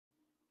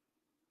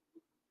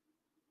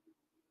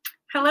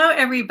Hello,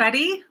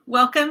 everybody.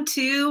 Welcome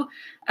to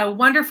a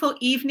wonderful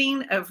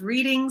evening of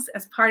readings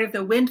as part of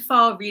the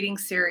Windfall Reading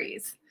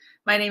Series.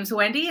 My name is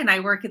Wendy, and I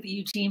work at the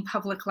Eugene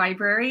Public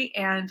Library,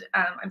 and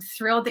I'm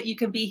thrilled that you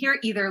can be here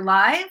either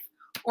live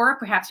or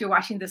perhaps you're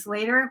watching this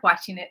later,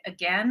 watching it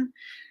again.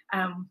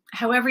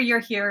 However you're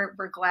here,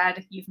 we're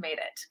glad you've made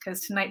it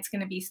because tonight's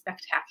going to be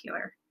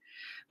spectacular.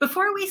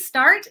 Before we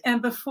start,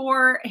 and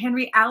before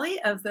Henry Alley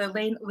of the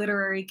Lane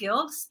Literary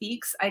Guild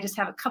speaks, I just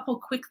have a couple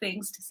quick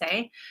things to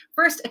say.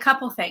 First, a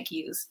couple thank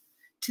yous.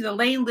 To the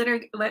Lane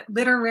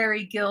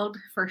Literary Guild,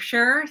 for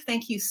sure.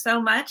 Thank you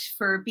so much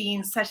for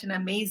being such an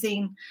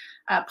amazing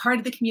part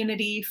of the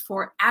community,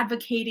 for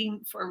advocating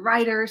for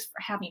writers,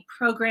 for having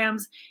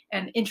programs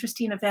and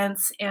interesting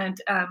events, and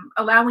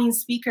allowing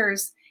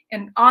speakers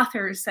and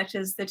authors such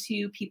as the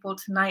two people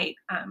tonight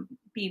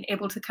being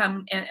able to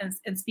come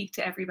and speak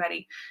to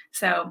everybody.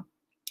 So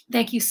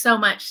thank you so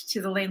much to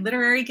the Lane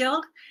Literary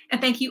Guild,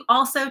 and thank you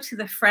also to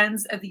the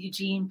Friends of the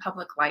Eugene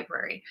Public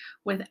Library.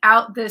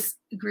 Without this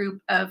group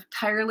of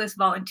tireless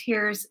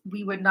volunteers,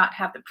 we would not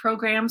have the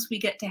programs we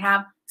get to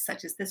have,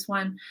 such as this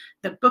one.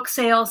 The book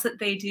sales that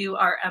they do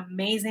are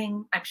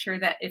amazing. I'm sure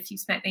that if you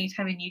spent any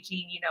time in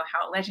Eugene, you know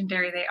how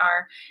legendary they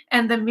are.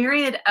 And the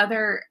myriad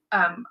other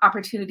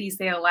opportunities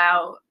they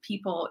allow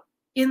people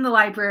in the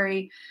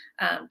library,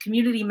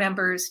 community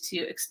members to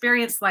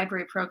experience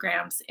library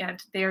programs,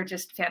 and they're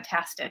just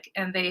fantastic.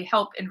 And they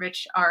help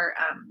enrich our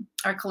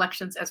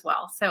collections as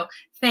well. So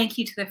thank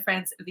you to the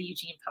Friends of the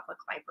Eugene Public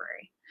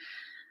Library.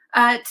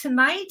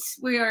 Tonight,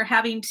 we are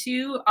having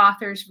two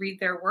authors read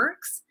their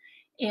works.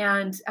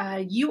 And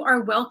you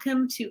are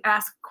welcome to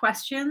ask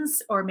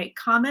questions or make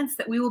comments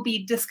that we will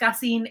be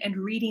discussing and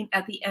reading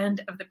at the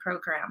end of the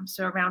program,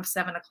 so around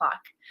 7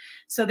 o'clock.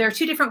 So there are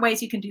two different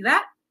ways you can do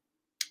that.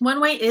 One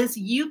way is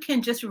you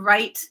can just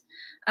write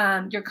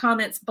your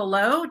comments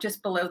below,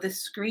 just below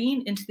this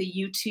screen, into the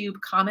YouTube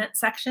comment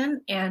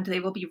section, and they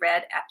will be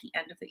read at the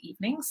end of the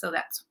evening. So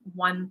that's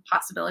one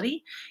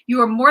possibility. You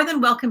are more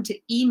than welcome to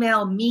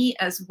email me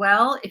as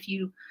well if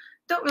you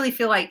don't really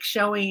feel like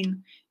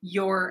showing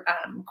your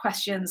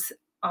questions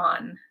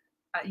on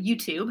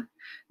YouTube.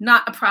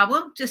 Not a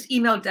problem. Just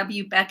email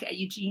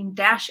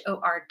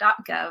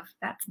wbeck@eugene-or.gov.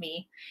 That's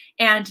me.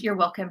 And you're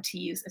welcome to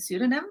use a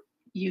pseudonym.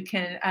 You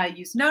can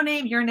use no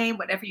name, your name,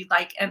 whatever you'd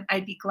like, and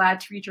I'd be glad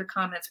to read your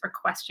comments or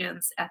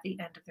questions at the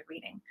end of the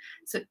reading.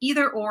 So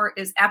either or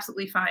is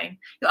absolutely fine.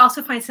 You'll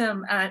also find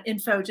some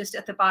info just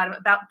at the bottom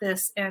about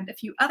this and a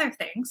few other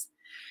things.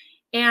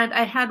 And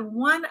I had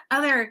one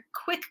other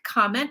quick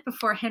comment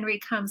before Henry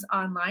comes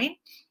online.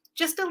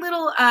 Just a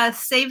little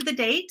save the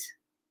date.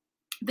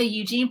 The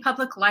Eugene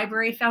Public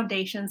Library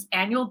Foundation's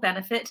annual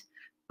benefit,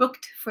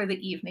 Booked for the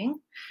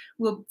Evening,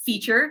 will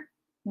feature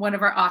one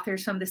of our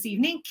authors from this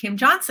evening, Kim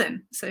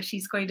Johnson. So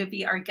she's going to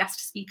be our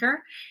guest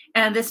speaker.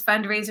 And this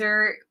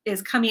fundraiser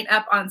is coming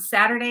up on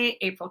Saturday,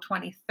 April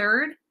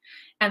 23rd.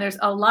 And there's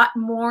a lot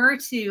more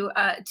to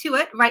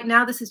it. Right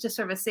now, this is just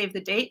sort of a save the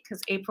date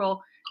because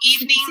April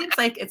evening seems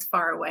like it's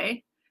far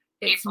away.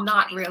 It's April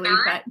not 23rd. Really,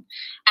 but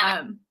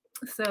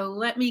so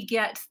let me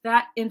get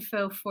that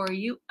info for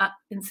you up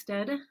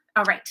instead.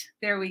 All right,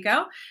 there we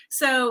go.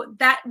 So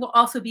that will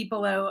also be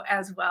below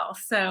as well.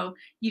 So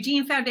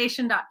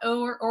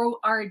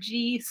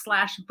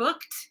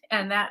eugenefoundation.org/booked,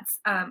 and that's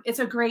it's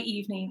a great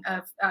evening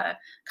of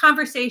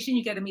conversation.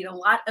 You get to meet a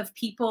lot of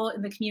people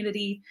in the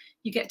community.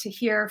 You get to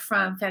hear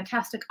from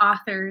fantastic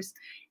authors,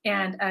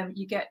 and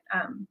you get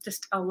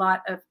just a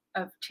lot of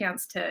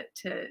chance to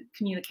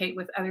communicate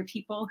with other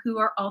people who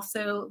are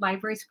also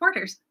library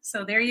supporters.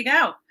 So there you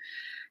go.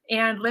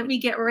 And let me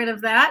get rid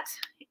of that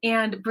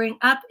and bring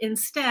up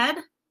instead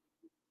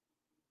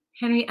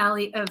Henry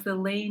Alley of the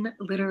Lane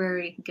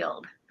Literary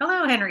Guild.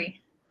 Hello,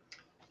 Henry.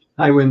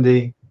 Hi,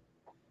 Wendy.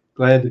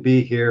 Glad to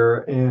be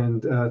here,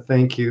 and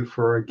thank you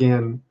for,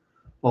 again,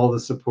 all the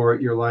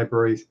support your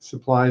library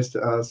supplies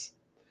to us.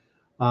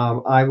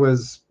 I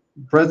was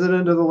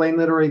president of the Lane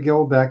Literary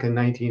Guild back in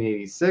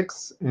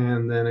 1986,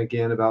 and then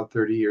again about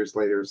 30 years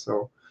later.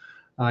 So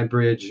I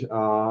bridge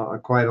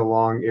quite a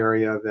long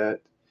area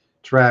that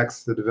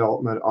tracks the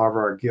development of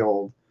our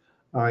guild.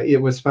 It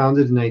was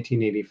founded in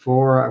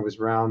 1984. I was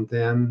around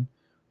then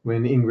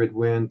when Ingrid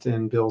Wendt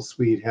and Bill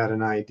Sweet had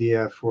an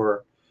idea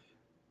for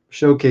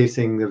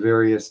showcasing the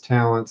various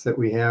talents that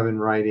we have in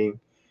writing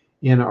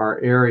in our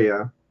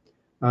area.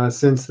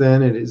 Since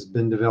then, it has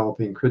been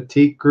developing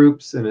critique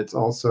groups, and it's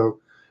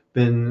also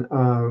been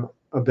a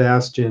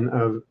bastion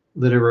of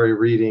literary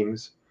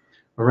readings.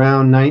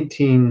 Around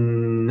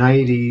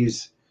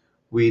 1990s,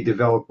 we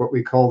developed what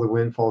we call the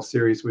Windfall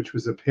Series, which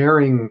was a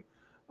pairing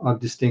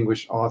of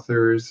distinguished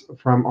authors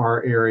from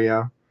our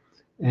area,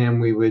 and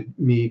we would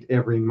meet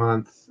every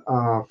month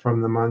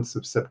from the months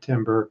of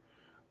September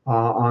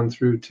on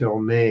through till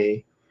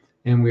May.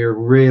 And we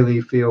really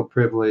feel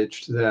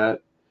privileged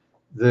that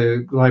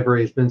the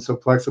library has been so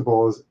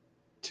flexible as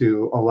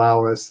to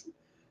allow us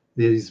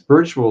these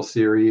virtual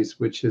series,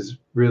 which has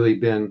really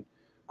been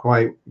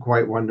quite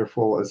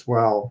wonderful as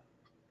well.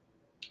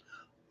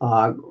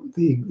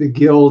 The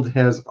Guild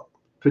has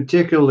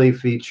particularly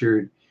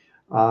featured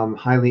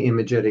highly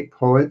imagetic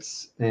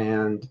poets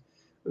and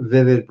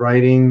vivid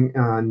writing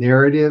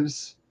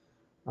narratives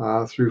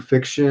through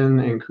fiction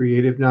and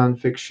creative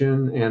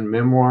nonfiction and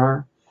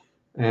memoir.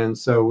 And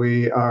so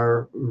we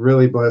are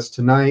really blessed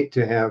tonight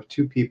to have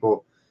two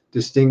people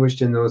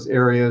distinguished in those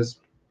areas.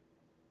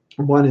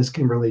 One is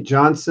Kimberly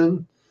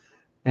Johnson,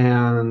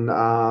 and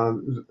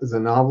the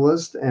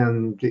novelist,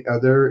 and the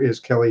other is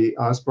Keli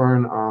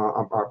Osborn,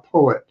 our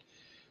poet.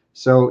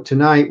 So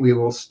tonight we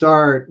will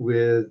start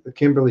with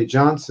Kimberly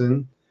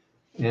Johnson,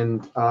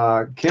 and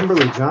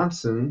Kimberly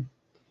Johnson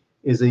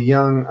is a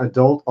young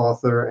adult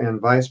author and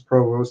vice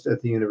provost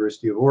at the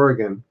University of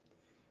Oregon.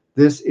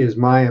 This is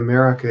My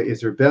America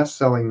is her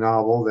best-selling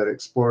novel that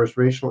explores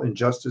racial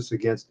injustice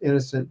against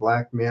innocent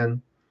Black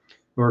men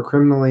who are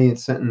criminally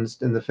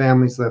sentenced and the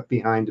families left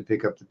behind to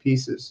pick up the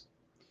pieces.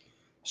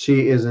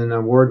 She is an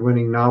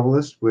award-winning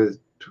novelist with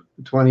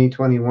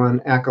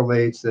 2021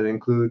 accolades that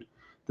include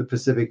the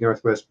Pacific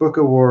Northwest Book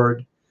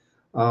Award,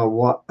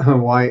 YALSA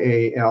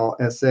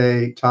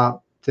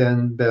Top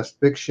 10 Best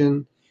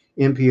Fiction,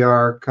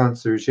 NPR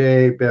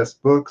Concierge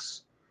Best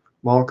Books,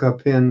 Malka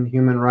Penn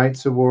Human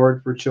Rights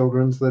Award for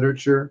Children's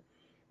Literature,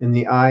 and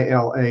the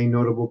ILA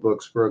Notable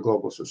Books for a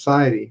Global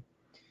Society.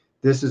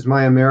 This Is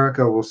My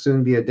America will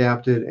soon be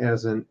adapted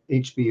as an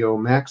HBO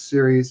Max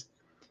series,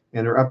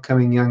 and her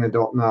upcoming young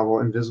adult novel,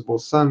 Invisible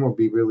Sun, will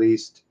be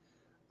released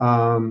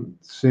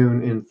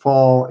soon in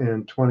fall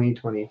in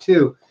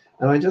 2022.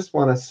 And I just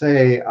want to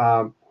say,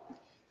 I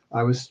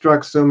was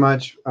struck so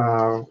much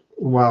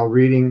while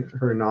reading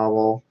her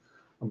novel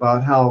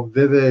about how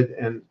vivid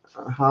and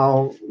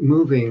how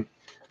moving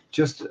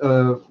just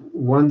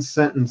one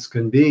sentence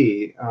can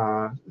be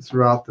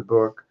throughout the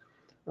book.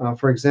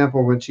 For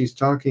example, when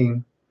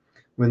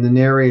the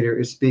narrator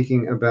is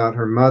speaking about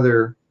her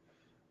mother,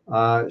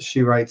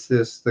 she writes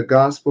this: the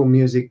gospel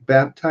music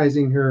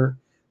baptizing her,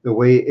 the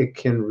way it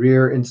can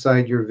rear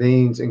inside your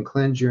veins and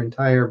cleanse your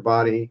entire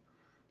body,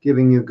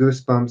 giving you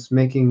goosebumps,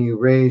 making you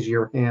raise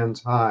your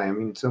hands high. I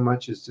mean, so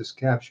much is just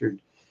captured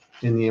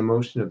in the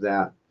emotion of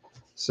that.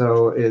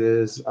 So it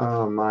is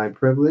my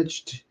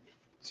privilege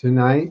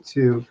tonight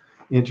to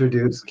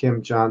introduce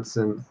Kim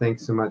Johnson.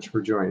 Thanks so much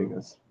for joining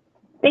us.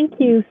 Thank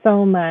you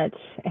so much,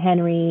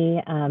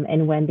 Henry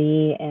and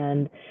Wendy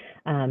and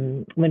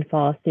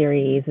Windfall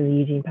Series and the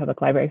Eugene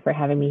Public Library for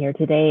having me here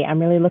today. I'm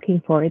really looking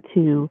forward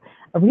to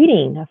a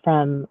reading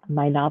from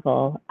my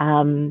novel.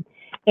 And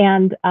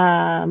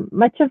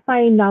much of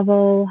my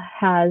novel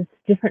has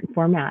different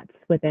formats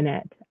within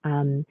it.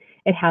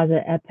 It has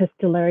an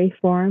epistolary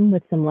form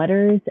with some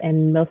letters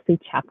and mostly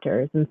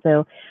chapters. And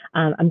so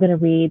I'm going to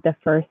read the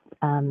first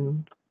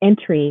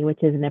entry,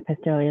 which is an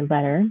epistolary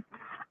letter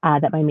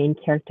that my main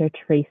character,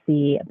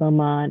 Tracy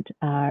Beaumont,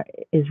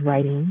 is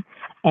writing.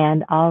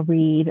 And I'll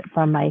read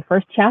from my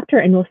first chapter,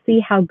 and we'll see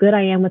how good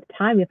I am with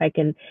time if I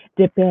can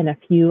dip in a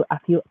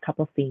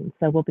couple scenes.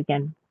 So we'll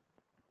begin.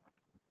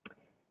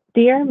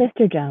 Dear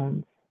Mr.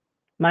 Jones,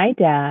 my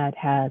dad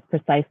has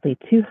precisely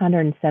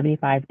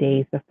 275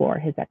 days before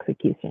his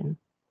execution.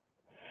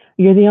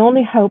 You're the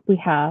only hope we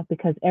have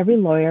because every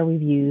lawyer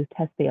we've used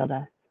has failed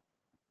us.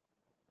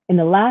 In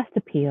the last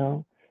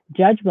appeal,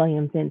 Judge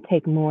Williams didn't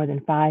take more than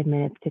 5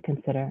 minutes to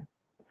consider.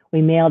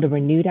 We mailed a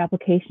renewed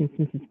application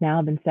since it's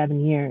now been 7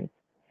 years.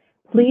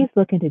 Please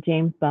look into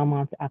James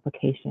Beaumont's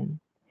application.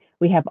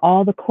 We have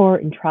all the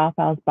court and trial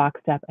files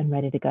boxed up and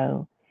ready to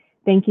go.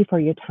 Thank you for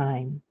your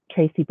time.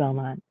 Tracy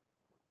Beaumont.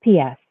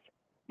 P.S.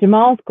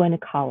 Jamal's going to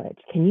college.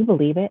 Can you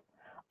believe it?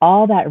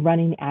 All that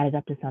running added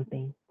up to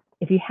something.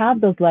 If you have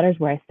those letters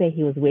where I say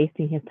he was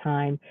wasting his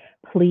time,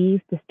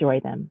 please destroy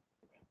them.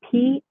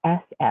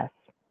 P.S.S.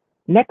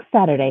 Next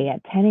Saturday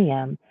at 10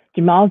 a.m.,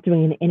 Jamal's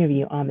doing an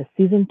interview on the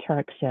Susan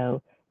Turek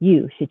show.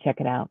 You should check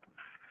it out.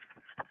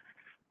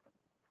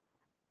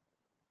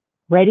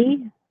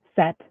 Ready,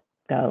 set,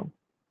 go.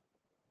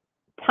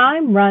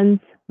 Time runs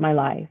my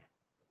life,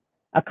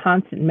 a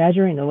constant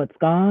measuring of what's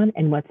gone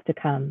and what's to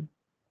come.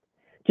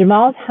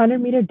 Jamal's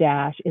 100-meter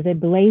dash is a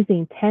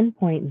blazing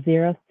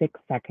 10.06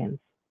 seconds.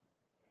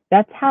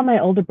 That's how my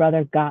older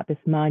brother got this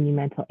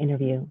monumental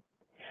interview.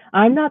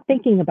 I'm not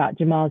thinking about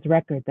Jamal's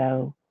record,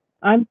 though.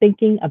 I'm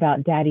thinking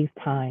about Daddy's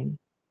time.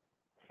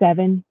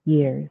 7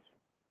 years.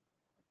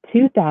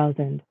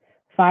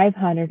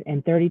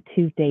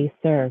 2,532 days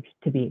served,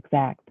 to be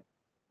exact.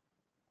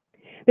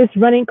 This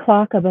running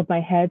clock above my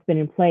head's been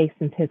in place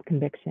since his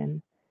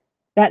conviction.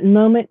 That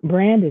moment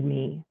branded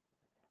me.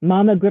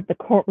 Mama gripped the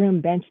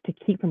courtroom bench to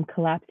keep from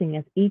collapsing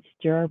as each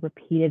juror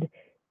repeated,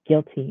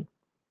 guilty.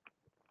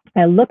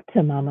 I looked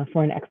to Mama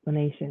for an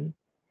explanation.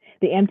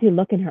 The empty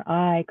look in her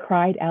eye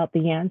cried out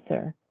the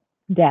answer,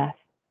 death.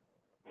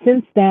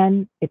 Since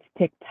then, it's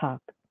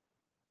tick-tock.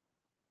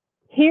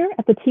 Here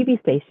at the TV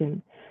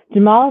station,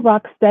 Jamal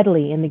rocks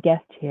steadily in the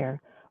guest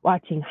chair,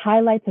 watching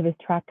highlights of his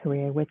track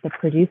career with the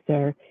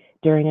producer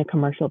during a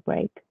commercial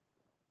break.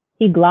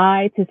 He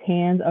glides his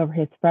hands over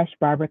his fresh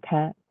barber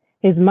cut,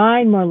 his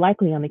mind more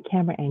likely on the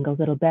camera angles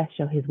that'll best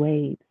show his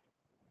waves.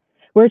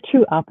 We're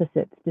true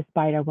opposites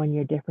despite our 1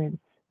 year difference.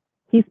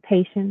 He's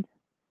patient,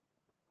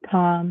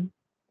 calm,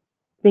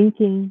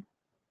 thinking,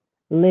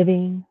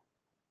 living,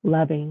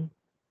 loving.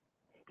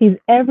 He's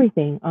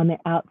everything on the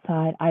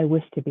outside I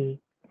wish to be,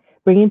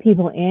 bringing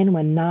people in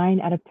when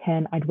 9 out of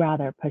 10 I'd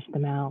rather push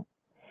them out.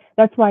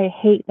 That's why I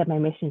hate that my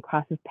mission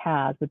crosses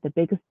paths with the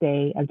biggest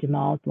day of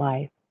Jamal's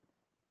life.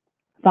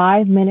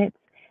 5 minutes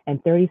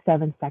and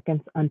 37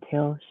 seconds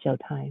until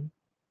showtime.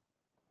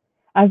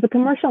 As the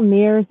commercial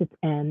nears its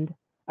end,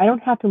 I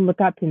don't have to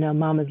look up to know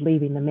Mama's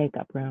leaving the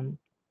makeup room.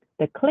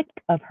 The click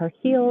of her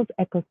heels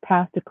echoes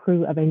past a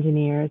crew of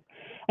engineers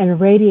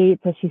and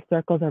radiates as she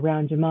circles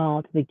around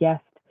Jamal to the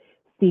guest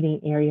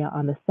seating area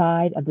on the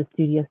side of the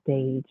studio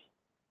stage.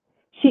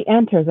 She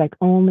enters like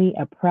only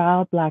a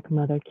proud Black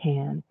mother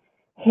can,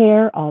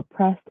 hair all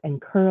pressed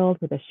and curled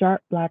with a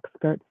sharp black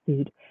skirt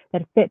suit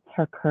that fits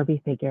her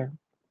curvy figure.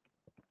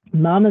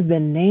 Mama's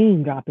been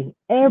name dropping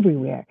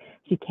everywhere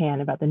she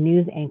can about the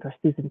news anchor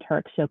Susan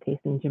Turk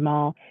showcasing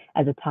Jamal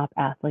as a top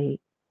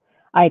athlete.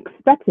 I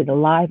expected a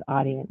live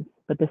audience,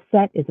 but the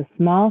set is a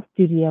small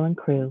studio and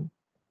crew.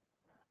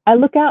 I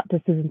look out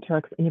to Susan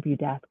Turk's interview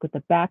desk with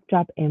the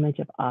backdrop image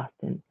of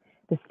Austin,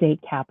 the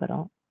state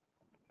capital.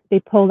 They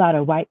pulled out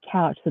a white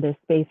couch so there's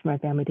space for my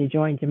family to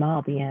join Jamal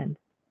at the end.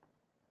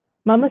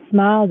 Mama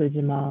smiles at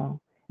Jamal,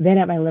 then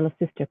at my little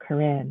sister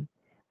Corinne,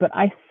 but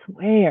I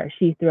swear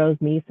she throws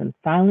me some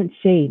silent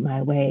shade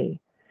my way.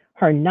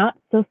 Her not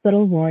so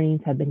subtle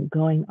warnings have been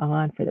going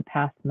on for the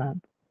past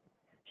month.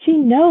 She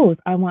knows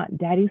I want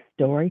Daddy's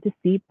story to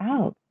seep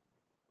out,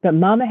 but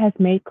Mama has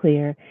made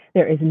clear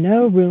there is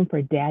no room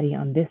for Daddy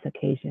on this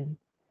occasion.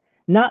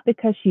 Not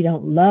because she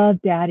don't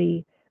love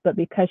Daddy, but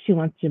because she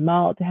wants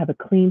Jamal to have a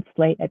clean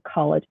slate at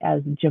college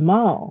as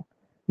Jamal,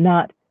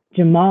 not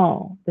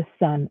Jamal, the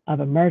son of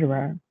a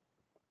murderer.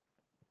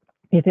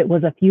 If it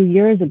was a few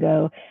years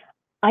ago,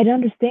 I'd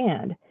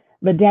understand,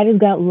 but Daddy's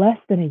got less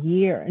than a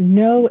year,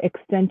 no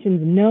extensions,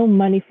 no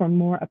money for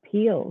more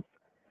appeals.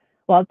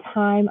 While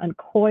time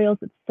uncoils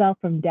itself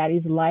from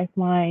Daddy's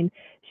lifeline,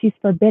 she's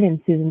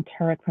forbidden Susan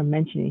Turek from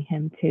mentioning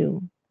him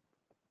too.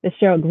 The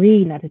show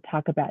agreed not to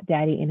talk about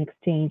Daddy in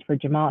exchange for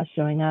Jamal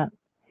showing up.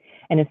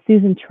 And if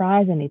Susan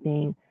tries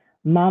anything,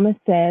 Mama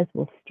says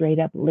we'll straight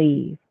up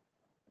leave.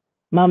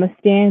 Mama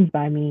stands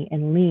by me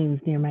and leans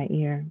near my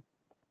ear.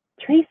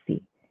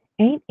 Tracy,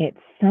 ain't it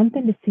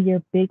something to see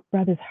your big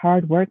brother's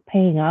hard work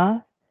paying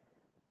off?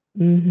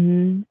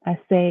 I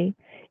say,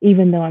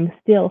 even though I'm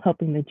still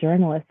hoping the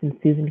journalist and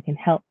Susan can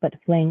help but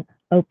fling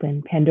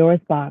open Pandora's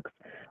box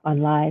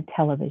on live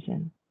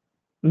television.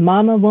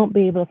 Mama won't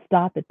be able to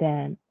stop it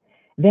then.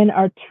 Then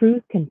our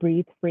truth can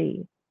breathe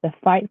free. The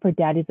fight for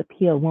Daddy's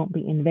appeal won't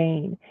be in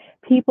vain.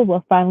 People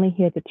will finally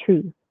hear the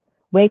truth,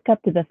 wake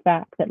up to the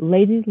fact that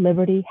Lady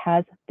Liberty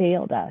has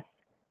failed us,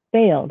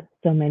 failed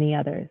so many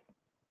others.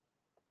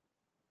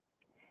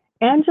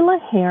 Angela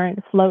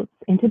Heron floats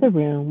into the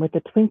room with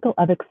a twinkle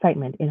of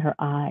excitement in her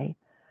eye.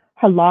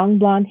 Her long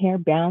blonde hair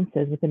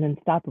bounces with an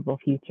unstoppable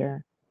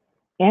future.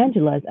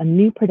 Angela's a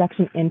new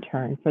production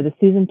intern for the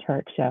Susan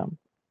Turk show.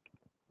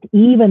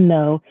 Even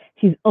though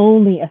she's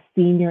only a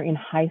senior in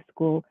high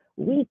school,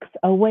 weeks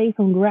away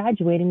from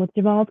graduating with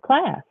Jamal's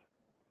class.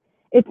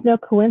 It's no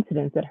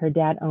coincidence that her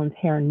dad owns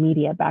Heron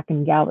Media back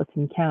in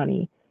Galveston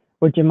County,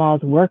 where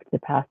Jamal's worked the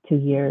past 2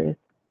 years.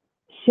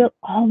 She'll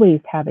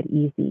always have it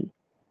easy.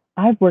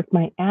 I've worked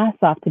my ass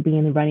off to be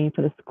in the running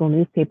for the school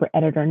newspaper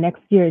editor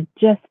next year.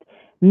 Just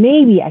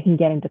maybe I can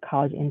get into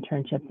college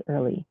internships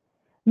early.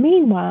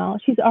 Meanwhile,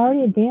 she's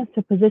already advanced to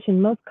a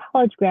position most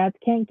college grads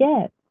can't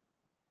get.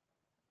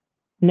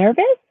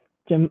 Nervous?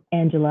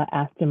 Angela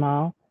asked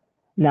Jamal.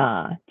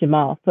 Nah,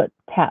 Jamal foot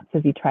taps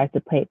as he tries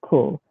to play it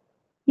cool.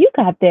 You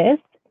got this.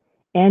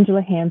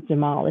 Angela hands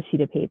Jamal a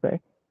sheet of paper.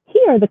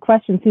 Here are the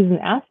questions Susan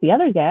asked the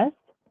other guests.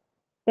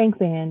 Thanks,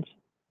 Ange.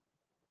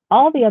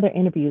 All the other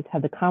interviews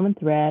have the common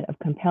thread of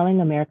compelling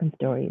American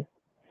stories.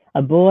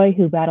 A boy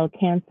who battled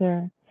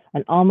cancer,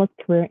 an almost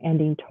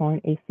career-ending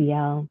torn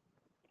ACL,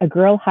 a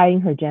girl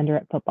hiding her gender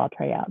at football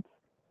tryouts.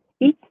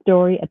 Each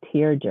story a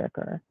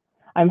tearjerker.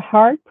 I'm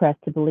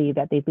hard-pressed to believe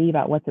that they leave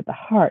out what's at the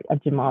heart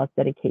of Jamal's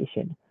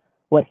dedication,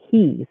 what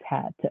he's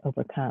had to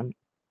overcome.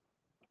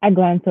 I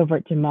glance over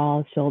at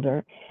Jamal's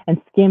shoulder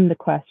and skim the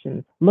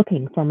questions,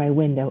 looking for my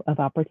window of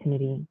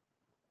opportunity.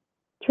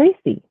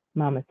 Tracy,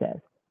 Mama says,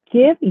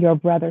 give your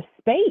brother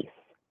space.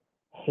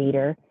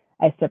 Hater.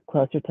 I step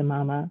closer to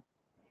Mama.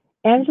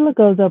 Angela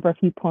goes over a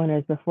few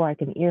pointers before I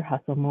can ear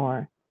hustle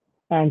more.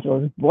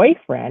 Angela's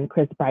boyfriend,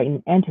 Chris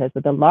Brighton, enters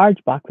with a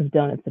large box of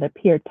donuts that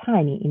appear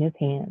tiny in his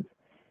hands.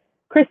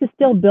 Chris is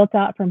still built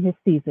out from his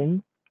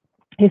season,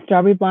 his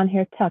strawberry blonde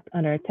hair tucked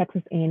under a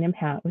Texas A&M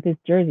hat with his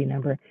jersey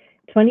number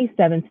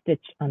 27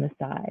 stitched on the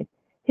side.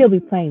 He'll be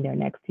playing there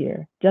next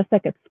year. Just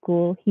like at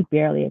school, he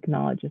barely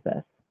acknowledges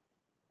us.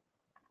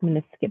 I'm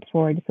going to skip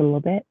forward just a little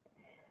bit.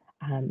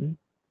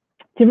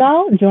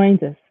 Jamal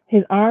joins us,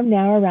 his arm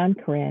now around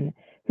Corinne,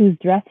 who's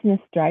dressed in a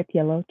striped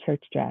yellow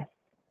church dress.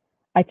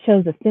 I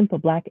chose a simple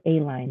black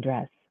A-line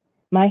dress.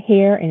 My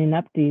hair in an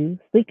updo,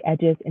 sleek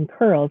edges and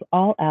curls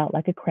all out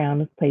like a crown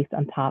was placed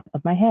on top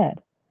of my head.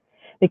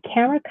 The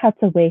camera cuts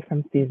away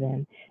from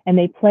Susan, and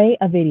they play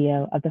a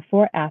video of the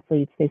 4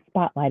 athletes they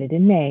spotlighted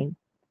in May.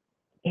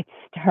 It's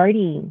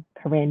starting,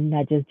 Corinne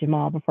nudges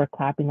Jamal before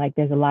clapping like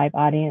there's a live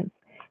audience,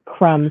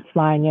 crumbs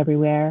flying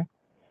everywhere.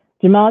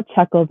 Jamal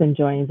chuckles and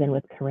joins in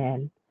with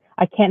Corinne.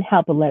 I can't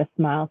help but let a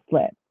smile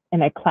slip,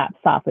 and I clap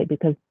softly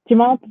because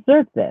Jamal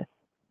deserves this.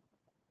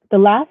 The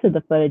last of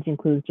the footage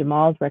includes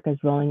Jamal's records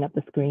rolling up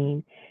the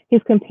screen.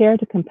 He's compared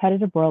to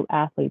competitive world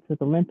athletes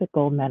with Olympic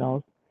gold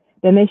medals.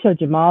 Then they show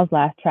Jamal's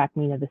last track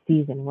meet of the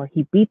season, where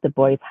he beat the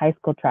boys' high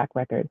school track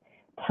record,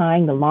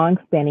 tying the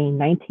long-standing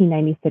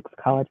 1996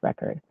 college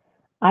record.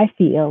 I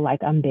feel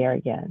like I'm there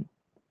again.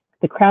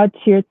 The crowd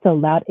cheered so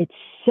loud it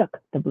shook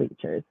the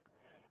bleachers.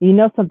 You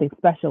know something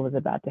special was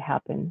about to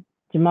happen.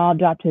 Jamal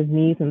dropped to his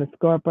knees when the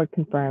scoreboard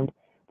confirmed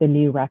the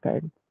new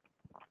record.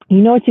 You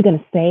know what you're going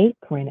to say?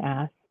 Corinne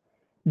asked.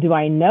 Do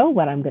I know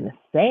what I'm going to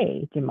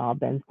say? Jamal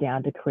bends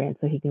down to Corinne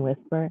so he can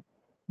whisper.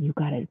 You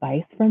got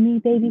advice for me,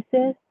 baby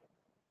sis?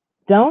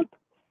 Don't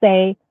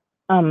say,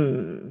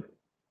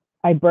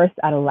 I burst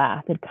out a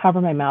laugh and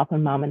cover my mouth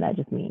when Mama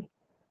nudges me.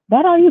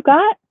 That all you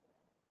got?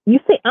 You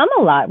say a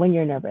lot when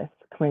you're nervous.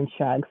 Corinne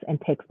shrugs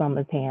and takes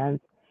Mama's hands.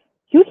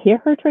 You hear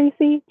her,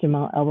 Tracy?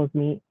 Jamal elbows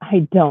me.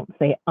 I don't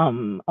say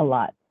a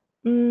lot.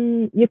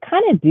 You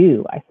kind of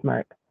do, I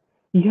smirk.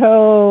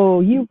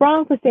 Yo, you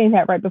wrong for saying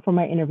that right before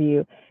my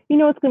interview. You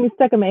know it's going to be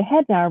stuck in my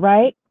head now,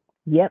 right?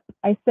 Yep,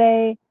 I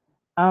say.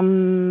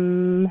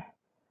 Corinne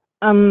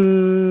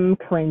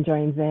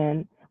joins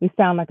in. We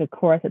sound like a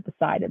chorus at the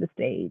side of the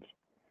stage.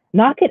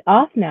 Knock it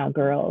off now,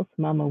 girls.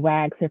 Mama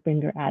wags her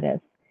finger at us.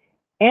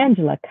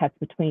 Angela cuts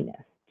between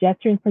us,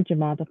 gesturing for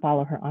Jamal to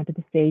follow her onto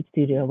the stage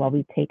studio while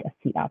we take a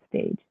seat off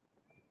stage.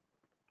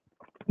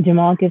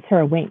 Jamal gives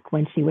her a wink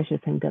when she wishes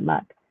him good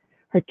luck.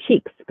 Her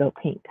cheeks go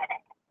pink.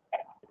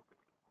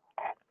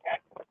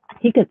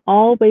 He can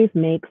always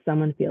make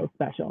someone feel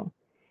special.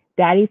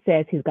 Daddy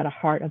says he's got a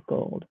heart of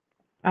gold.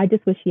 I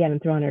just wish he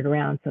hadn't thrown it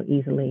around so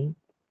easily.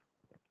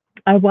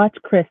 I watch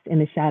Chris in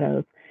the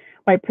shadows,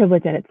 white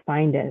privilege at its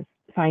finest.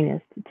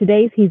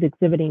 Today he's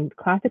exhibiting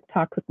classic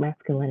toxic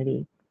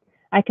masculinity.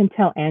 I can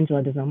tell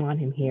Angela doesn't want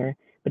him here,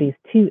 but he's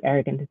too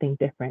arrogant to think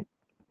different.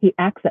 He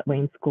acts that way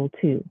in school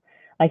too,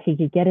 like he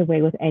could get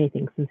away with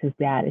anything since his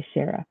dad is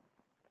sheriff.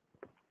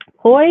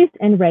 Poised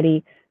and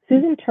ready,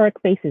 Susan Turek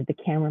faces the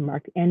camera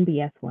marked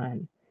NBS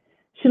 1.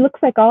 She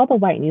looks like all the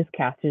white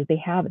newscasters they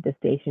have at the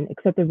station,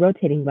 except the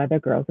rotating weather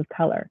girls of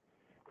color.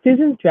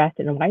 Susan's dressed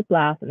in a white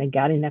blouse and a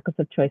gaudy necklace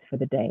of choice for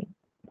the day.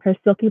 Her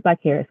silky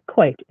black hair is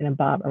coiffed in a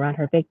bob around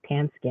her fake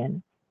tan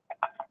skin.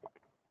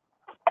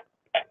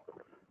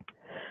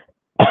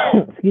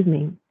 Excuse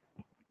me.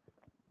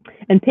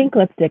 And pink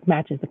lipstick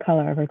matches the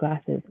color of her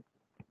glasses.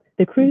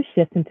 The crew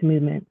shifts into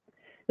movement.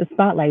 The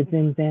spotlight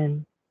zooms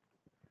in.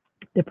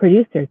 The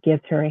producer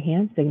gives her a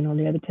hand signal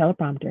near the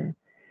teleprompter.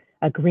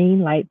 A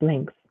green light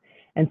blinks,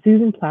 and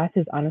Susan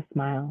flashes on a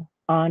smile.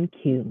 On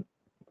cue.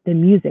 The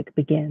music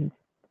begins.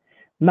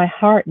 My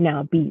heart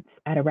now beats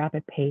at a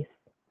rapid pace.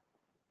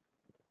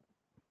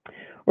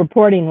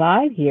 Reporting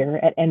live here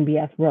at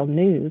NBS World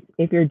News,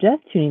 if you're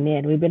just tuning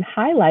in, we've been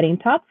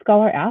highlighting top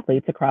scholar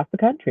athletes across the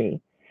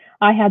country.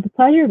 I had the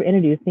pleasure of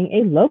introducing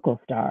a local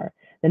star,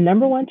 the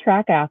 #1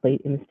 track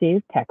athlete in the state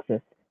of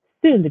Texas,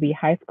 soon to be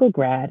high school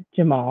grad,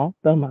 Jamal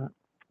Beaumont.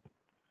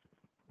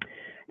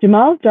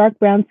 Jamal's dark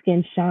brown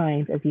skin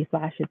shines as he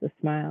flashes a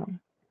smile.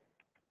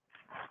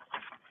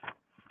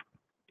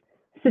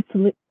 Sits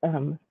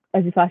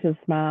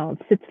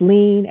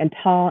lean and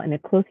tall in a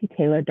closely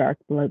tailored dark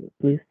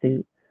blue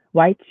suit,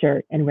 white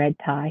shirt, and red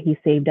tie he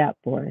saved up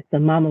for, so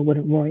Mama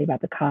wouldn't worry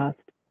about the cost.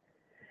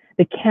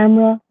 The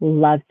camera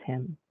loves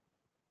him.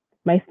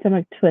 My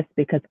stomach twists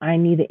because I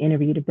need the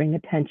interview to bring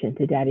attention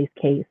to Daddy's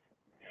case,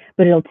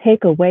 but it'll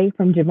take away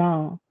from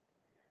Jamal.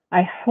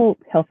 I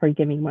hope he'll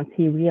forgive me once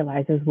he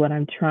realizes what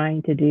I'm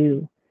trying to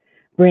do.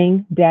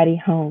 Bring Daddy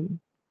home,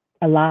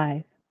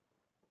 alive.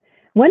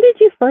 When did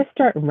you first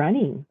start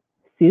running?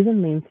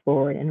 Susan leans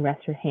forward and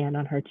rests her hand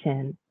on her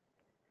chin,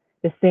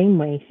 the same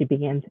way she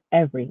begins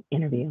every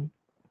interview.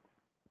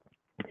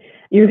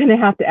 You're going to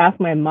have to ask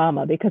my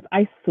mama because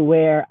I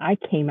swear I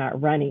came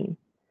out running.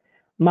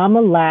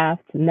 Mama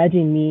laughs,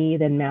 nudging me,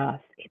 then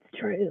mouths, it's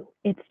true,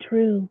 it's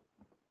true.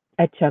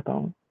 I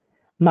chuckle.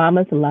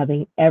 Mama's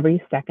loving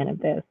every second of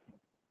this.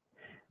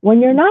 When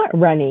you're not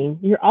running,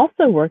 you're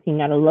also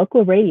working at a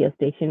local radio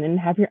station and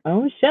have your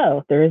own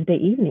show Thursday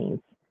evenings.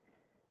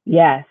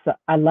 Yes,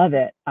 I love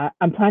it.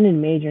 I'm planning to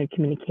major in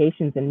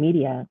communications and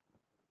media.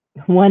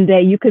 One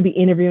day you could be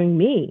interviewing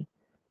me.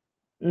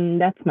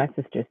 That's my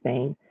sister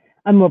saying.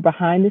 I'm more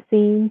behind the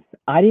scenes,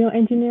 audio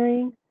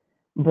engineering,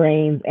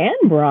 brains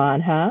and brawn,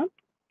 huh?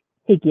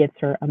 He gives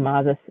her a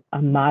modest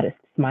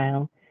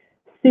smile.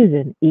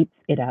 Susan eats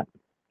it up.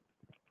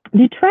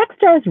 Do track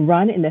stars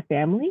run in the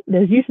family?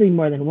 There's usually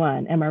more than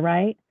one, am I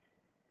right?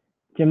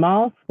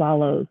 Jamal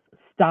swallows,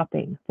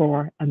 stopping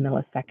for a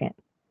millisecond.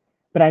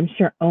 But I'm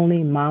sure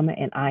only Mama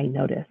and I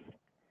notice.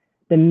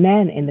 The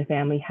men in the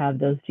family have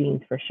those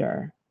genes for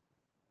sure.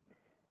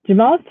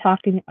 Jamal's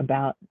talking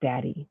about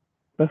Daddy,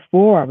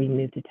 Before we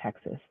moved to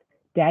Texas,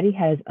 Daddy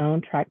had his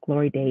own track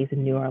glory days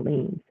in New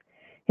Orleans.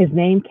 His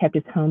name kept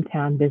his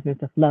hometown business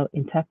afloat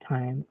in tough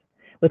times,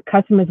 with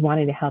customers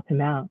wanting to help him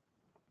out.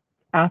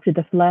 After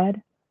the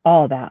flood,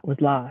 all that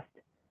was lost.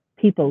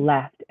 People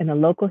left, and the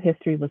local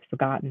history was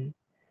forgotten.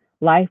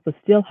 Life was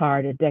still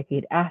hard a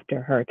decade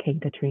after Hurricane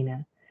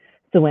Katrina.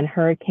 So when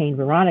Hurricane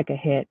Veronica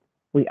hit,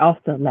 we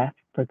also left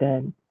for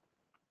good.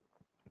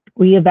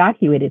 We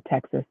evacuated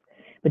Texas,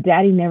 but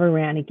Daddy never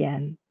ran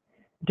again.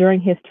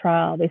 During his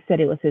trial, they said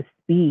it was his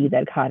speed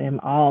that caught him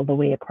all the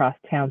way across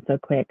town so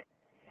quick.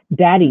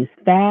 Daddy's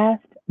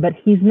fast, but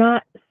he's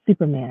not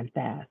Superman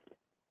fast.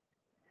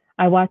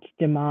 I watched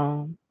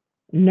Jamal,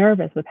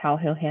 nervous with how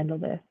he'll handle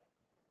this.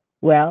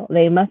 Well,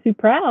 they must be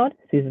proud,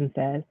 Susan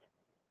says.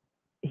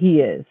 He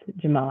is,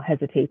 Jamal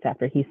hesitates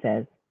after he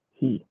says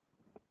he.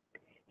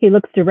 He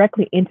looks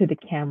directly into the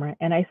camera,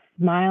 and I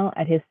smile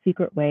at his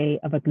secret way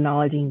of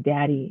acknowledging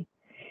Daddy,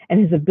 and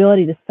his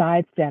ability to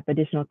sidestep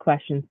additional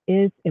questions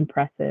is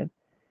impressive.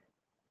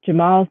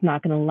 Jamal's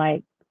not going to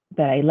like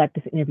that I let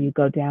this interview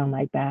go down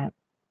like that.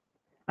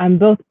 I'm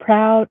both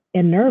proud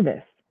and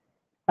nervous.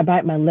 I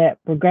bite my lip,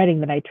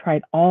 regretting that I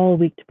tried all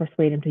week to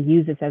persuade him to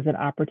use this as an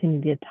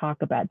opportunity to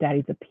talk about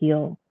Daddy's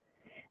appeal.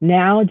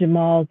 Now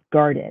Jamal's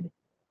guarded,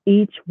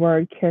 each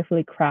word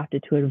carefully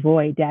crafted to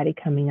avoid Daddy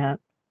coming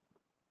up.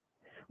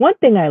 One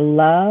thing I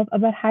love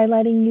about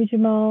highlighting you,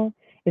 Jamal,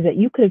 is that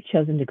you could have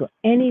chosen to go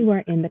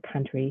anywhere in the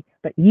country,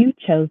 but you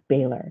chose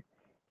Baylor.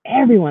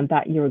 Everyone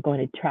thought you were going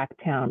to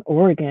Tracktown,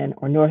 Oregon,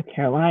 or North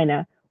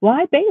Carolina.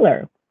 Why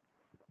Baylor?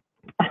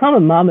 I'm a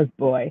mama's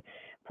boy,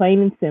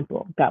 plain and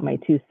simple. Got my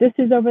 2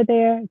 sisters over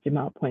there,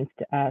 Jamal points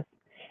to us,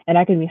 and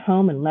I can be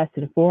home in less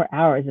than 4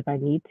 hours if I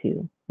need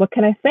to. What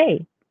can I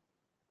say?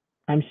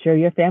 I'm sure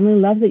your family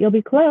loves that you'll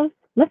be close.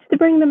 Let's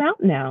bring them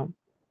out now.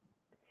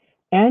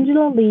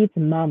 Angela leads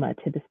Mama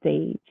to the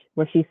stage,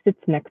 where she sits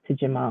next to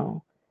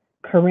Jamal.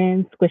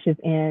 Corinne squishes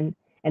in,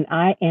 and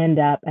I end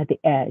up at the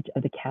edge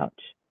of the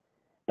couch.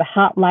 The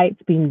hot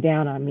lights beam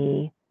down on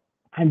me.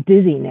 I'm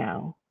dizzy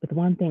now, with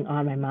one thing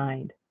on my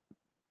mind.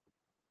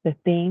 The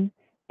thing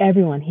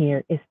everyone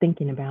here is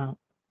thinking about.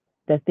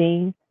 The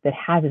thing that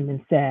hasn't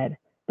been said,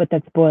 but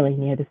that's boiling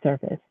near the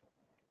surface.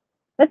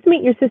 Let's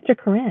meet your sister,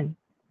 Corinne.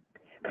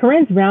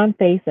 Corinne's round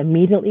face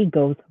immediately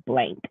goes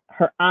blank.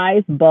 Her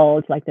eyes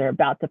bulge like they're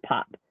about to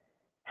pop.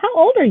 How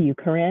old are you,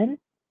 Corinne?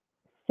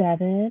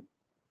 7.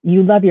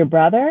 You love your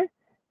brother?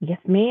 Yes,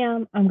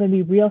 ma'am. I'm going to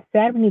be real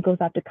sad when he goes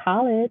off to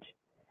college.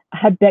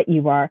 I bet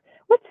you are.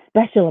 What's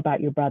special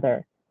about your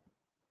brother?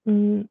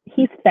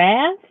 He's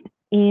fast,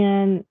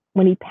 and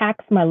when he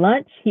packs my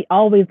lunch, he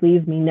always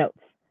leaves me notes.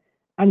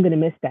 I'm going to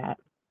miss that.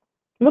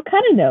 What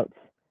kind of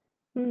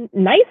notes?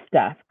 Nice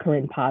stuff,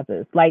 Corinne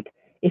pauses. Like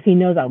if he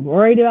knows I'm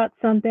worried about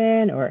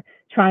something or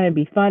trying to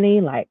be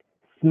funny, like,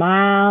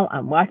 smile,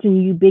 I'm watching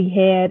you, big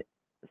head.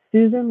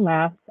 Susan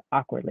laughs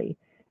awkwardly.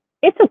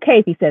 It's okay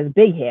if he says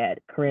big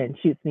head, Corinne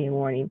shoots me a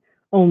warning.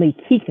 Only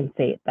he can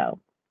say it, though.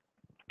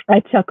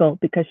 I chuckle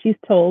because she's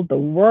told the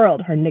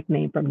world her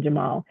nickname from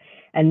Jamal,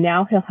 and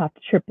now he'll have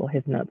to triple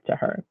his notes to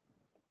her.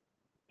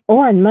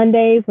 Or on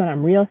Mondays, when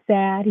I'm real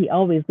sad, he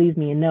always leaves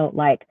me a note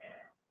like,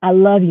 I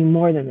love you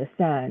more than the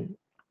sun.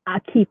 I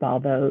keep all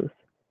those.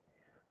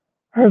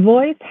 Her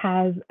voice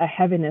has a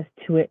heaviness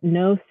to it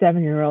no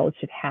 7-year-old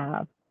should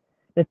have.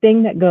 The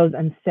thing that goes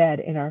unsaid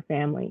in our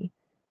family.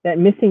 That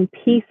missing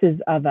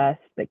pieces of us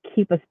that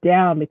keep us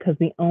down because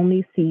we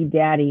only see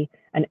Daddy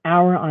an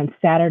hour on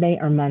Saturday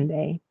or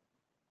Monday.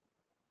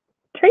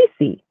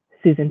 Tracy,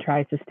 Susan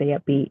tries to stay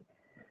upbeat.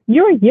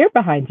 You're a year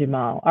behind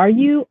Jamal. Are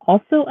you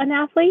also an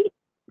athlete?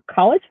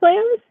 College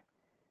plans?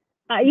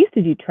 I used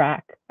to do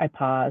track. I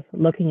pause,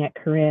 looking at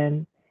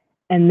Corinne,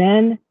 and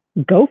then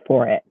go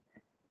for it.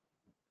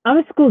 I'm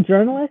a school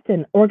journalist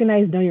and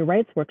organize Know Your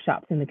Rights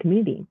workshops in the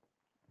community.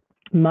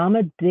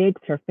 Mama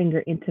digs her finger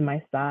into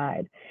my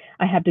side.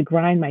 I have to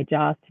grind my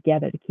jaws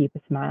together to keep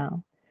a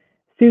smile.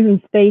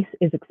 Susan's face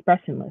is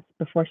expressionless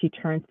before she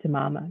turns to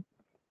Mama.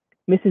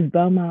 Mrs.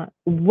 Beaumont,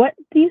 what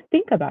do you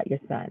think about your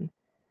son?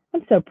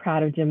 I'm so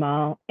proud of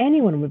Jamal.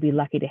 Anyone would be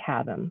lucky to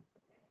have him.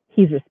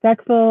 He's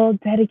respectful,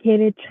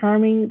 dedicated,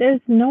 charming.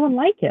 There's no one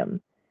like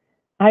him.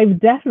 I've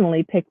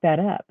definitely picked that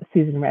up.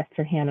 Susan rests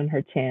her hand on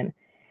her chin.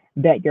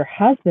 Bet your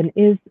husband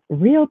is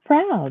real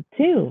proud,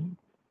 too.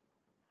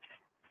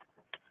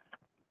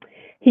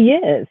 He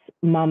is,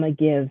 Mama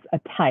gives a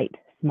tight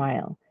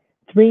smile.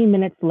 3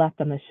 minutes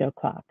left on the show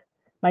clock.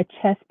 My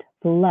chest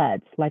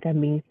floods like I'm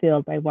being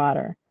filled by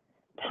water.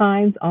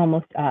 Time's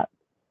almost up.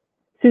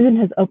 Susan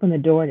has opened the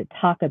door to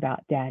talk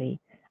about Daddy.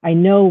 I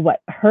know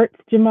what hurts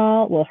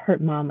Jamal will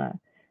hurt Mama,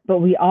 but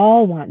we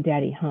all want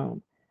Daddy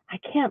home. I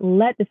can't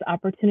let this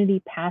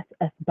opportunity pass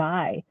us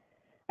by.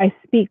 I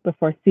speak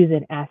before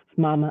Susan asks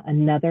Mama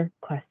another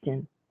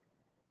question.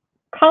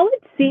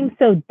 College seems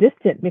so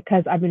distant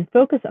because I've been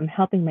focused on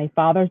helping my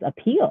father's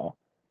appeal.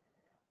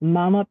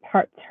 Mama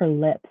parts her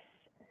lips.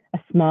 A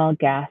small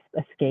gasp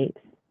escapes.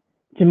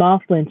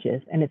 Jamal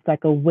flinches, and it's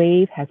like a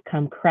wave has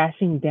come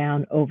crashing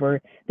down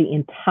over the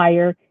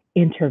entire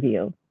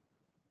interview.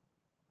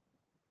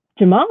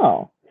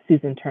 Jamal,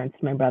 Susan turns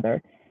to my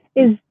brother,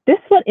 is this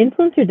what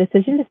influenced your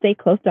decision to stay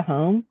close to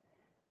home?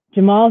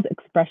 Jamal's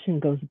expression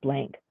goes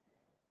blank.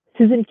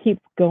 Susan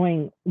keeps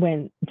going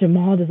when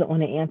Jamal doesn't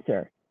want to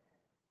answer.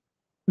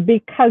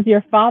 Because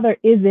your father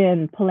is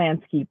in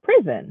Polanski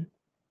prison.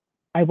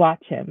 I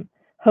watch him,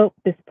 hope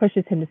this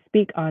pushes him to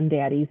speak on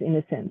Daddy's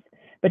innocence,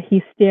 but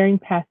he's staring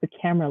past the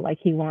camera like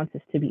he wants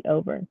us to be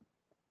over.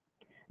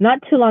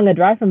 Not too long a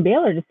drive from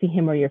Baylor to see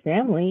him or your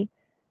family.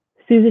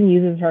 Susan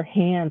uses her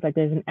hands like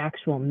there's an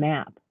actual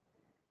map.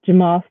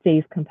 Jamal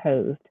stays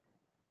composed.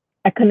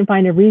 I couldn't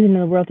find a reason in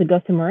the world to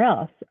go somewhere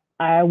else.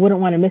 I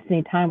wouldn't want to miss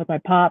any time with my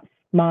pops,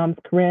 moms,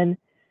 Corinne.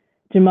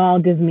 Jamal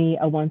gives me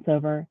a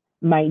once-over.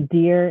 My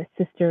dear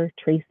sister,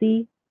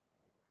 Tracy.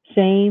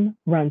 Shame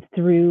runs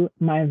through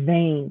my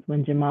veins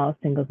when Jamal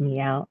singles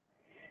me out.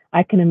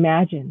 I can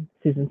imagine,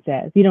 Susan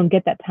says. You don't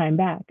get that time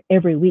back.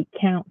 Every week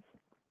counts.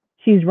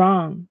 She's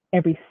wrong.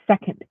 Every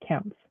second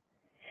counts.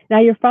 Now,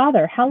 your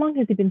father, how long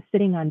has he been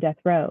sitting on death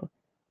row?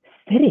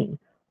 Sitting?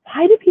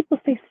 Why do people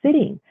say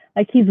sitting?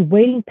 Like he's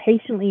waiting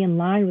patiently in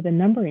line with a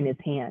number in his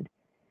hand.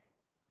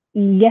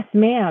 Yes,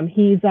 ma'am.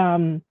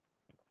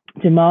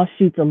 Jamal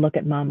shoots a look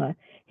at Mama.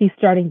 He's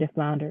starting to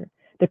flounder.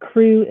 The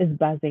crew is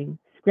buzzing,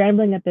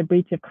 scrambling at the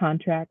breach of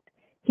contract.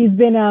 He's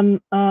been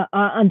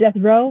on death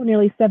row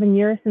nearly 7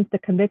 years since the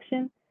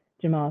conviction,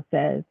 Jamal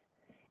says.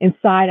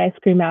 Inside, I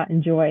scream out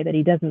in joy that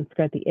he doesn't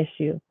skirt the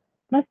issue.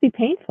 Must be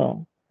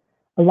painful.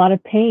 A lot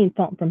of pain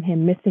felt from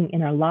him missing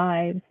in our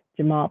lives.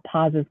 Jamal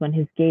pauses when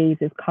his gaze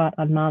is caught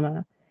on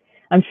Mama.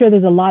 I'm sure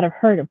there's a lot of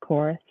hurt, of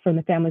course, from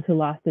the families who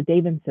lost the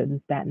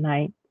Davidsons that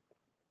night.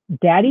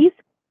 Daddy's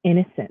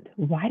innocent.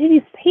 Why did he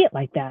say it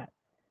like that?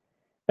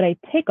 But I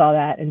take all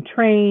that and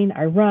train,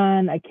 I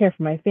run, I care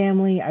for my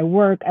family, I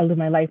work, I live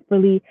my life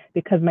freely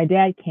because my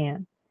dad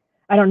can.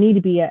 I don't need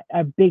to be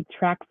a big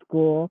track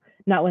school,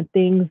 not when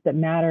things that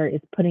matter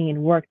is putting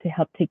in work to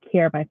help take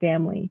care of my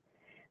family.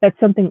 That's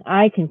something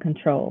I can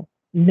control.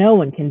 No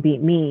one can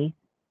beat me.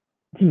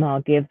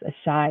 Jamal gives a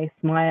shy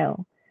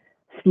smile,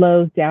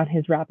 slows down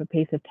his rapid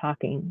pace of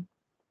talking.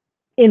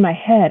 In my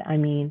head, I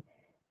mean,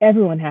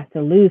 everyone has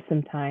to lose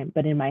sometime,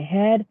 but in my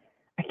head,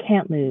 I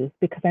can't lose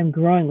because I'm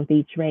growing with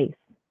each race.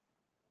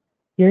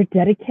 Your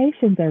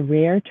dedication's a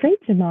rare trait,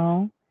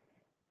 Jamal.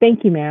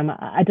 Thank you, ma'am.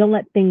 I don't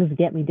let things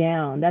get me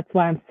down. That's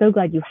why I'm so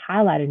glad you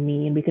highlighted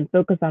me and we can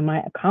focus on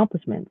my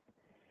accomplishments.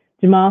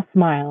 Jamal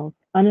smiles,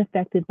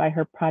 unaffected by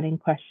her prodding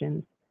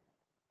questions.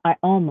 I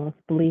almost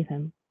believe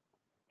him.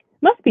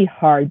 Must be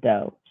hard,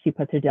 though. She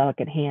puts her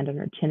delicate hand on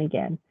her chin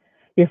again.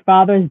 Your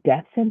father's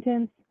death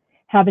sentence,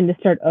 having to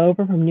start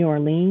over from New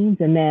Orleans,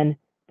 and then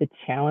the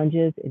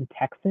challenges in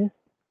Texas.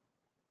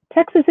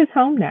 Texas is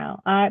home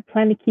now. I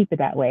plan to keep it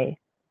that way.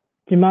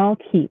 Jamal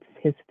keeps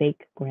his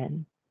fake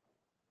grin.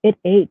 It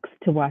aches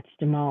to watch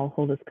Jamal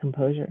hold his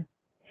composure.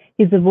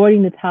 He's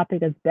avoiding the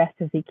topic as best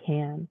as he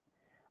can.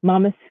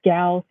 Mama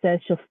Scowl says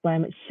she'll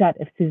slam it shut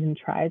if Susan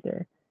tries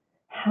her.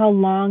 How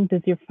long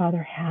does your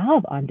father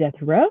have on death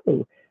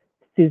row?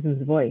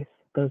 Susan's voice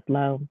goes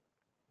low.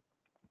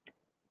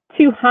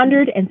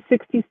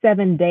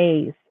 267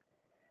 days.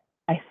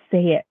 I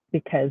say it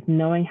because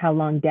knowing how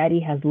long Daddy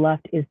has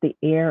left is the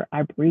air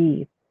I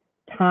breathe.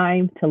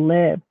 Time to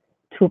live,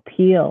 to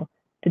appeal,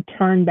 to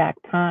turn back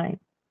time.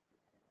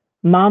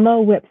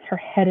 Mama whips her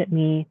head at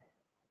me.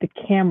 The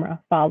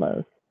camera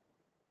follows.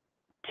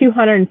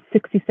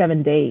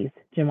 267 days,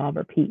 Jamal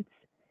repeats.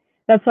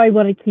 That's why I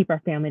want to keep our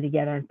family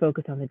together and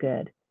focus on the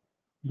good.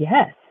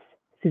 Yes,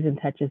 Susan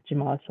touches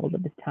Jamal's shoulder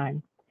this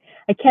time.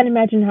 I can't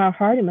imagine how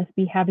hard it must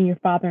be having your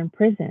father in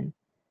prison.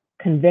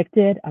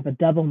 Convicted of a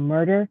double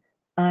murder,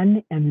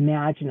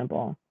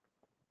 unimaginable.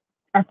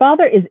 Our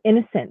father is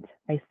innocent,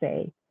 I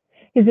say.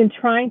 He's been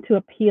trying to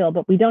appeal,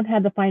 but we don't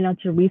have the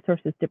financial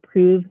resources to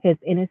prove his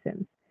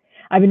innocence.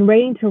 I've been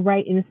waiting to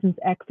write Innocence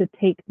X to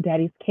take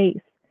Daddy's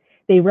case.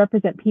 They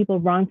represent people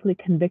wrongfully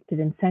convicted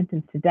and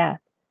sentenced to death,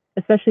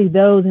 especially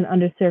those in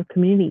underserved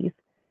communities,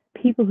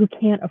 people who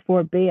can't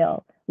afford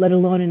bail, let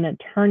alone an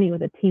attorney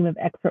with a team of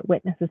expert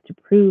witnesses to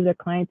prove their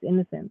client's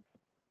innocence.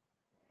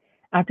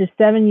 After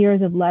 7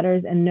 years of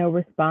letters and no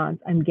response,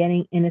 I'm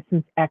getting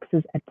Innocence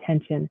X's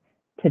attention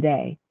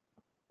today.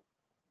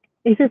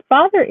 If your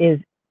father is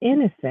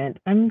innocent,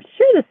 I'm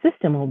sure the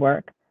system will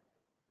work.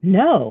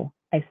 No,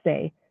 I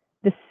say,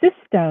 the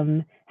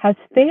system has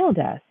failed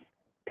us,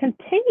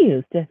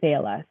 continues to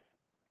fail us.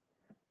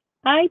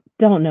 I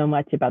don't know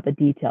much about the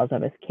details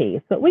of his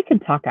case, but we can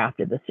talk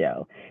after the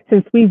show,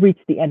 since we've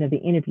reached the end of the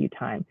interview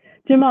time.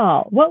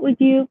 Jamal, what would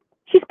you...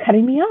 She's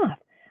cutting me off.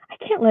 I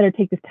can't let her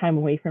take this time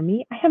away from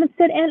me. I haven't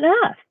said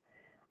enough.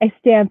 I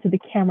stand so the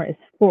camera is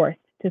forced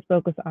to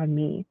focus on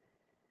me.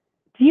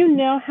 Do you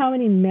know how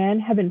many men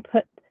have been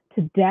put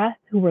to death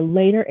who were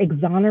later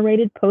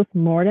exonerated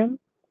post-mortem?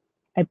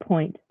 I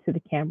point to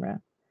the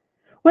camera.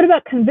 What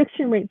about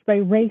conviction rates by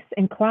race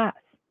and class?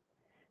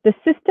 The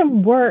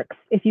system works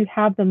if you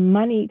have the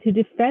money to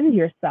defend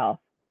yourself.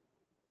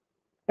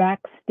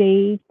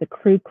 Backstage, the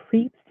crew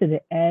creeps to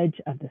the edge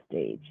of the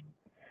stage.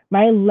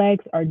 My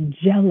legs are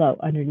jello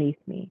underneath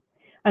me.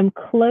 I'm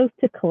close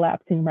to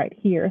collapsing right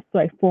here, so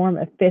I form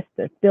a fist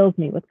that fills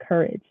me with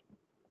courage.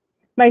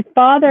 My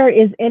father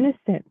is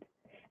innocent,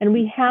 and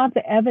we have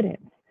the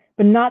evidence,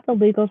 but not the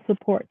legal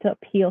support to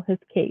appeal his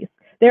case.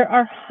 There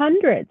are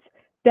hundreds,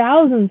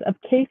 thousands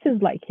of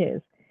cases like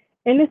his.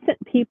 Innocent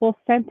people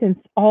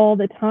sentenced all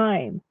the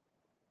time.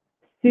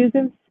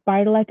 Susan's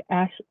spider-like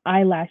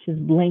eyelashes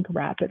blink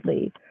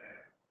rapidly.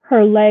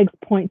 Her legs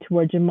point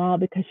toward Jamal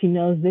because she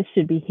knows this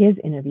should be his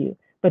interview,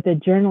 but the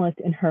journalist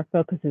in her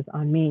focuses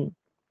on me.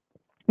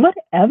 What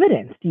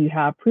evidence do you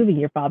have proving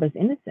your father's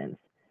innocence?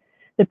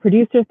 The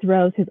producer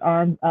throws his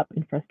arms up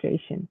in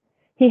frustration.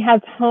 He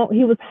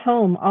was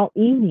home all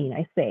evening,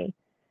 I say.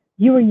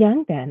 You were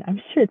young then.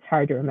 I'm sure it's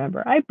hard to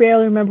remember. I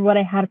barely remember what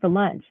I had for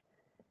lunch.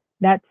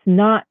 That's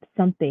not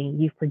something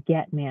you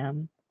forget,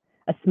 ma'am.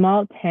 A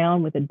small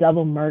town with a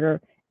double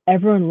murder,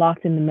 everyone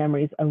locked in the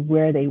memories of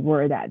where they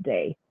were that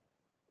day.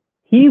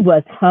 He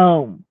was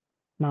home,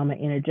 Mama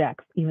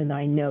interjects, even though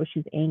I know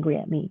she's angry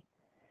at me.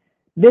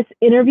 This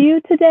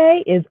interview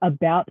today is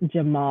about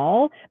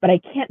Jamal, but I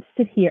can't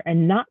sit here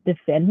and not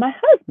defend my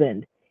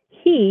husband.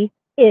 He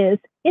is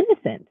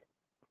innocent.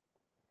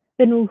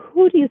 Then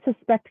who do you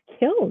suspect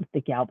killed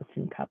the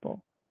Galveston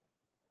couple?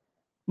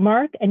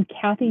 Mark and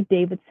Kathy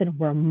Davidson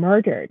were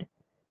murdered,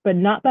 but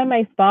not by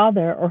my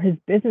father or his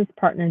business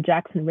partner,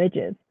 Jackson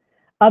Ridges.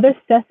 Other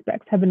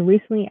suspects have been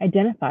recently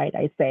identified,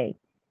 I say.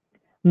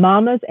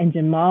 Mama's and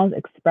Jamal's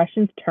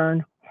expressions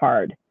turn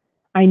hard.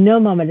 I know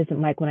Mama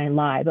doesn't like when I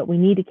lie, but we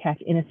need to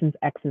catch Innocent's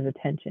ex's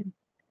attention.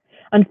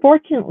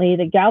 Unfortunately,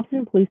 the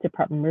Galveston Police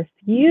Department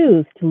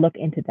refused to look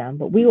into them,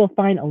 but we will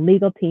find a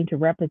legal team to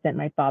represent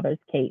my father's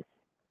case.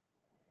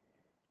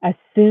 As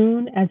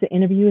soon as the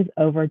interview is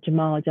over,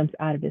 Jamal jumps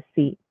out of his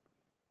seat.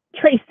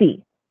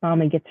 Tracy!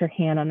 Mama gets her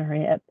hand on her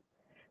hip.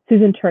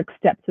 Susan Turk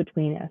steps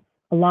between us,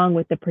 along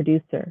with the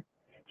producer.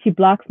 She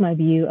blocks my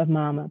view of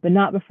Mama, but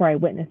not before I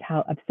witness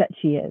how upset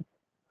she is.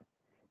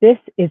 This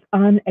is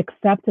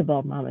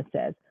unacceptable, Mama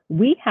says.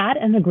 We had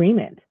an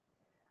agreement.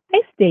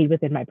 I stayed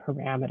within my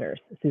parameters,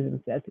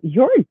 Susan says.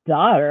 Your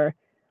daughter.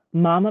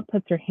 Mama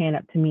puts her hand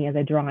up to me as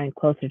I draw in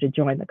closer to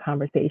join the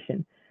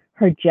conversation.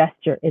 Her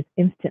gesture is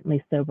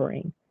instantly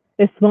sobering.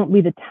 This won't be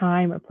the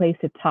time or place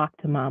to talk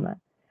to Mama.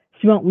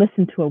 She won't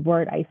listen to a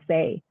word I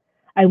say.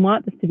 I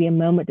want this to be a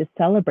moment to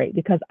celebrate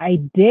because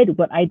I did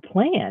what I'd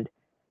planned.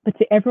 But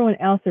to everyone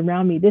else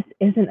around me, this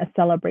isn't a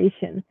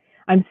celebration.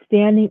 I'm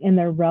standing in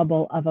the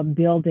rubble of a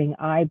building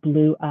I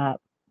blew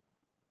up.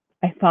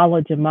 I follow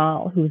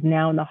Jamal, who's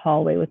now in the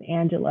hallway with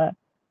Angela.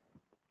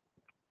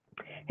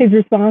 His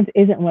response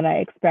isn't what I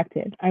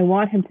expected. I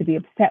want him to be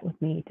upset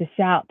with me, to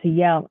shout, to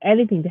yell,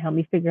 anything to help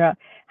me figure out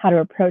how to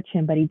approach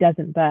him, but he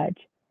doesn't budge.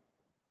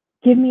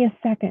 Give me a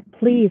second,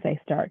 please, I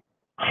start.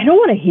 I don't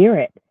want to hear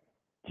it.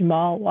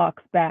 Jamal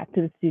walks back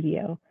to the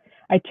studio.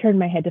 I turn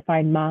my head to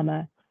find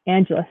Mama.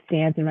 Angela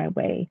stands in my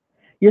way.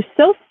 You're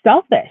so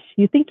selfish.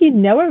 You think you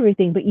know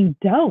everything, but you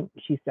don't,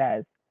 she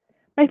says.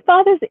 My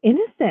father's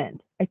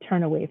innocent. I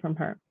turn away from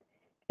her.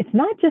 It's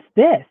not just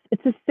this.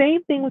 It's the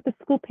same thing with the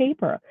school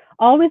paper.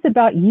 Always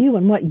about you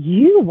and what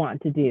you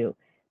want to do.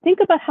 Think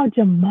about how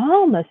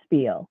Jamal must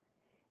feel.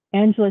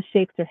 Angela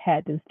shakes her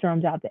head and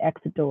storms out the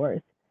exit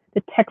doors.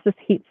 The Texas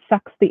heat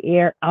sucks the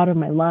air out of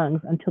my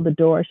lungs until the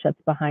door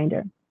shuts behind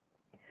her.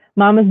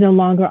 Mama's no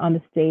longer on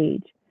the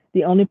stage.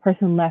 The only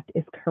person left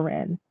is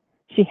Corinne.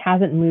 She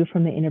hasn't moved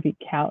from the interview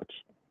couch.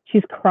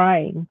 She's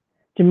crying.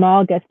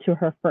 Jamal gets to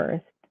her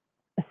first.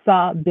 A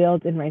sob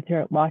builds in my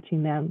throat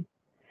watching them.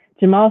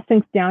 Jamal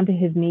sinks down to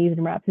his knees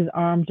and wraps his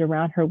arms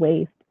around her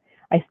waist.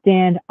 I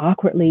stand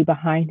awkwardly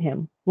behind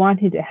him,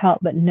 wanting to help,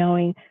 but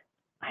knowing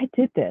I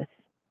did this.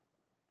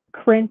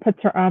 Corinne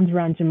puts her arms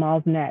around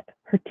Jamal's neck,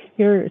 her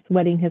tears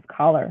wetting his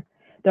collar.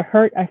 The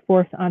hurt I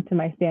force onto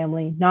my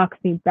family knocks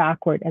me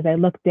backward as I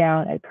look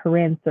down at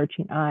Corinne's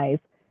searching eyes.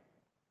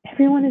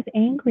 Everyone is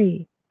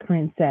angry,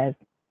 Corinne says.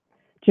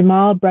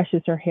 Jamal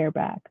brushes her hair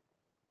back.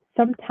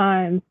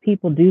 Sometimes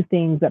people do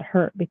things that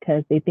hurt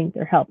because they think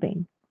they're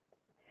helping.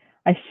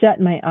 I shut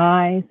my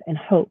eyes and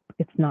hope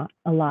it's not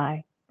a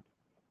lie.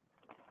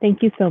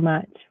 Thank you so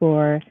much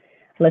for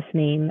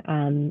listening.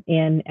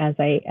 And as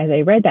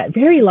I read that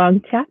very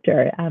long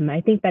chapter,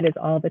 I think that is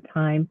all the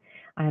time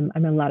I'm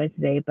allotted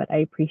today, but I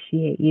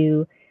appreciate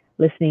you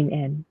listening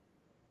in.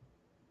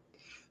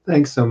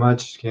 Thanks so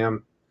much,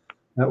 Kim.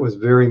 That was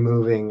very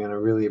moving, and I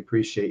really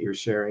appreciate your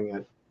sharing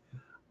it.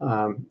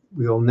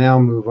 We'll now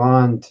move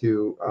on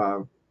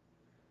to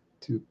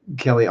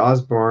Keli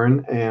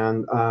Osborn,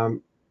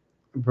 and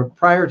but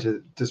prior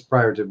to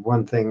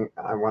one thing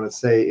I want to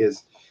say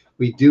is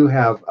we do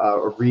have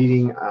a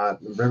reading at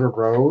River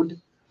Road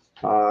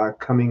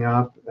coming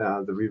up,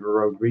 the River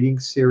Road Reading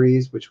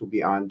Series, which will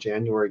be on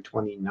January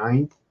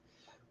 29th,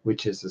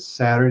 which is a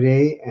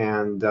Saturday,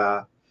 and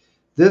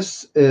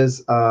this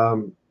is.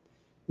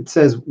 It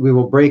says, we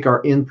will break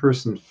our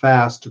in-person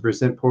fast to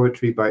present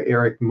poetry by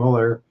Eric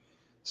Muller,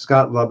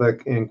 Scott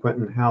Lubbock, and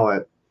Quentin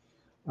Hallett.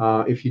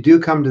 If you do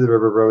come to the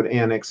River Road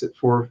Annex at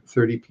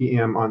 4:30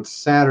 p.m. on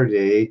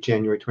Saturday,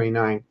 January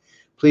 29,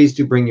 Please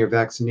do bring your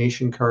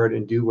vaccination card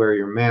and do wear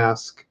your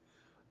mask.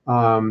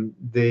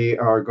 They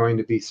are going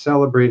to be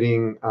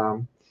celebrating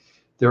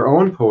their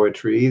own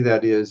poetry,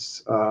 that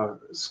is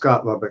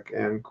Scott Lubbock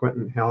and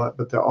Quentin Hallett,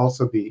 but they'll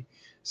also be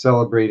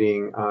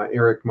celebrating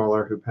Eric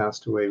Muller, who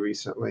passed away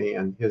recently,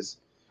 and his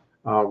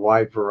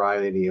wide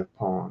variety of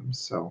poems.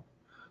 So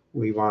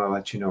we want to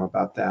let you know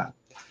about that.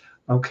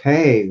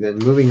 Okay, then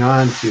moving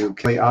on to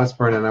Keli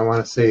Osborn, and I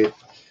want to say it's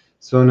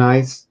so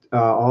nice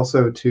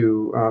also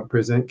to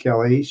present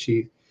Keli.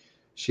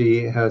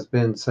 She has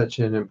been such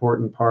an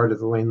important part of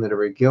the Lane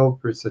Literary Guild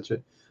for such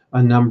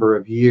a number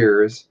of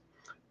years.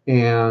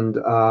 And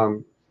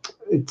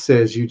it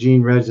says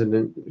Eugene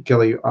resident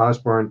Keli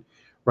Osborn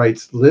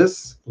writes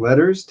lists,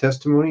 letters,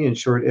 testimony, and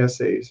short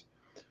essays.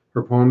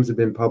 Her poems have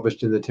been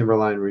published in the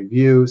Timberline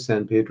Review,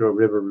 San Pedro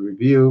River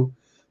Review,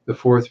 The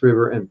Fourth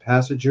River and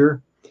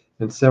Passenger,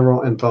 and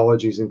several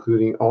anthologies,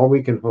 including All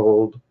We Can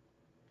Hold,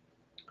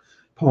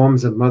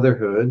 Poems of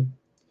Motherhood,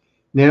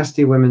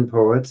 Nasty Women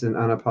Poets, an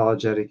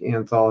unapologetic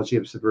anthology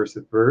of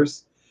subversive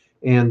verse,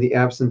 and The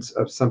Absence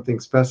of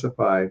Something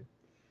Specified.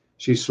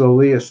 She's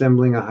slowly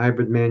assembling a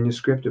hybrid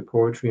manuscript of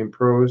poetry and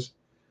prose,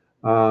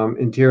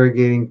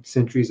 interrogating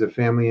centuries of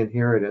family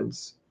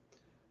inheritance.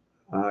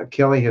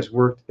 Keli has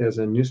worked as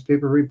a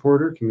newspaper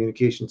reporter,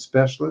 communication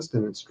specialist,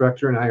 and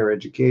instructor in higher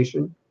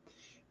education,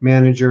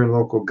 manager in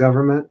local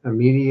government, a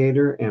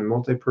mediator, and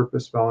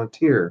multi-purpose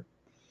volunteer.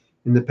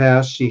 In the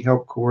past, she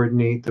helped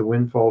coordinate the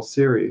Windfall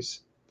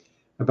series.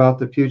 About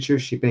the future,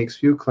 she makes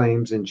few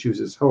claims and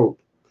chooses hope.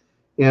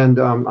 And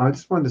I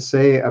just wanted to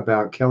say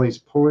about Keli's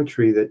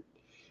poetry that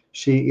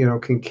she,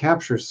 can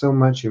capture so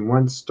much in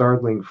one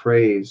startling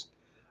phrase.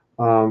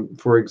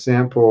 For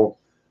example,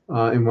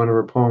 in one of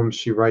her poems,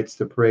 she writes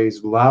the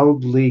phrase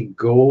loudly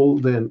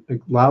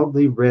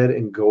red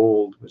and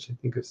gold, which I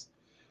think is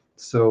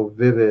so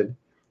vivid.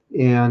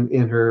 And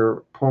in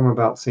her poem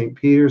about St.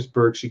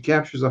 Petersburg, she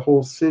captures a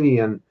whole city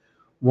in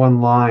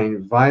one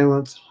line: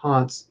 violence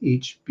haunts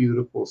each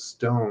beautiful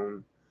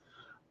stone.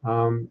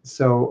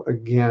 So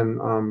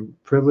again,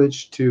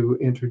 privileged to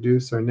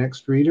introduce our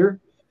next reader,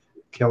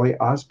 Keli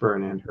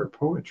Osborn, and her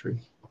poetry.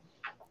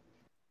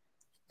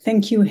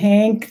 Thank you,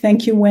 Hank.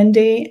 Thank you,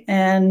 Wendy.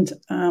 And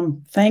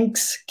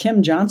thanks,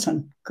 Kim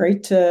Johnson.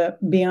 Great to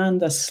be on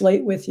the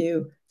slate with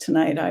you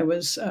tonight. I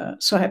was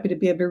so happy to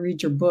be able to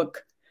read your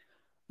book.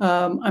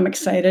 I'm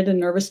excited and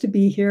nervous to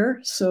be here.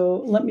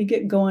 So let me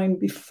get going.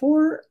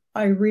 Before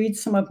I read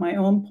some of my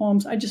own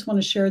poems, I just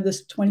want to share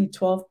this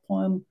 2012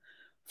 poem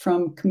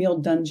from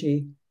Camille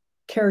Dungy,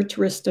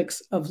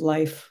 Characteristics of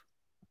Life.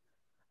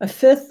 A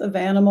fifth of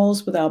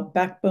animals without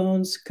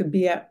backbones could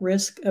be at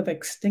risk of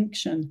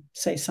extinction,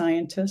 say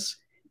scientists,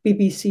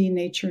 BBC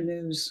Nature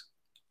News.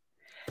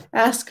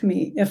 Ask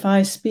me if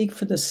I speak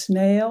for the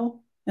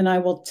snail, and I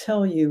will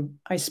tell you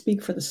I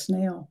speak for the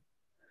snail.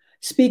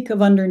 Speak of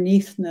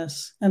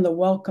underneathness and the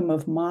welcome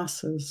of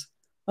mosses,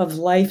 of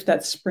life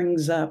that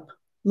springs up,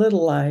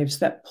 little lives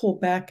that pull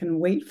back and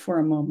wait for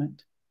a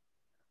moment.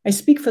 I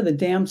speak for the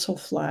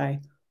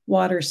damselfly,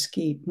 water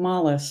skeet,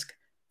 mollusk,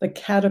 the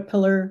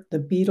caterpillar, the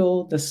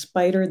beetle, the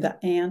spider, the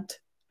ant.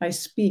 I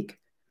speak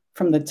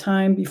from the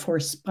time before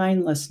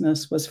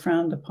spinelessness was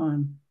frowned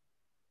upon.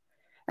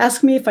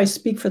 Ask me if I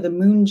speak for the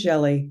moon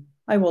jelly.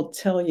 I will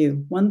tell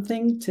you one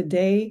thing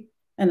today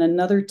and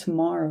another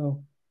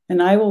tomorrow,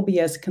 and I will be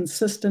as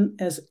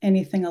consistent as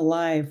anything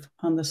alive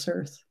on this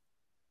earth.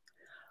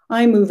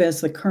 I move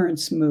as the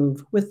currents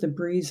move, with the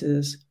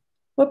breezes.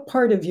 What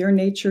part of your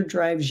nature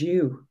drives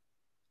you?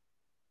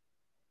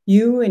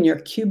 You in your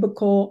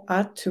cubicle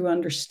ought to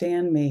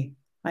understand me.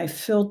 I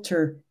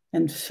filter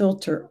and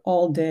filter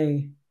all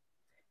day.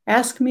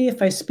 Ask me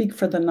if I speak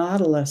for the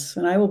nautilus,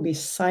 and I will be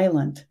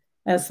silent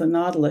as the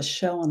nautilus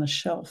shell on a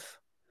shelf.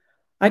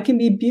 I can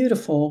be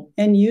beautiful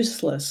and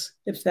useless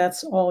if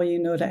that's all you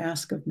know to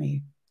ask of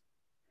me.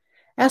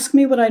 Ask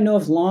me what I know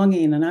of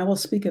longing, and I will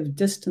speak of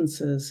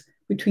distances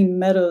between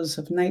meadows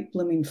of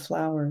night-blooming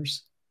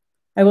flowers.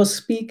 I will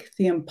speak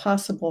the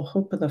impossible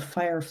hope of the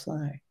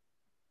firefly.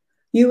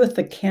 You with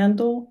the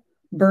candle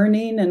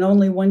burning and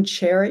only one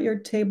chair at your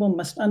table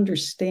must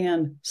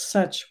understand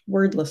such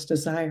wordless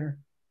desire.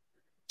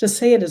 To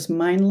say it is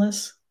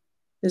mindless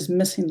is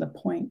missing the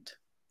point.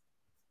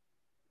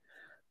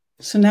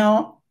 So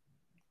now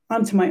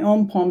on to my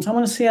own poems. I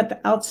want to say at the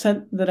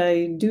outset that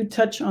I do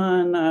touch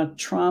on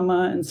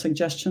trauma and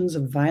suggestions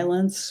of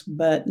violence,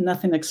 but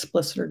nothing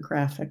explicit or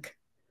graphic.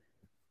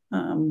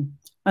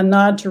 A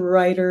nod to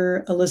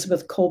writer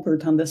Elizabeth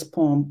Colbert on this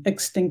poem,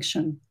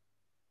 Extinction.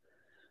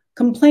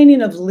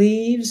 Complaining of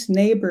leaves,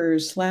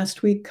 neighbors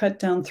last week cut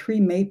down 3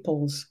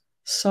 maples,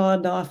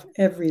 sawed off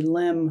every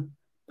limb.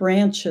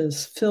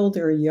 Branches fill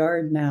their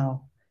yard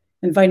now,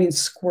 inviting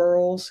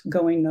squirrels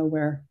going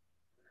nowhere.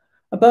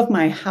 Above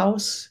my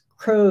house,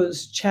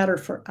 crows chatter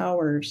for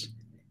hours.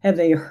 Have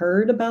they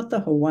heard about the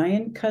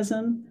Hawaiian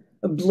cousin,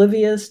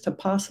 oblivious to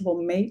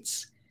possible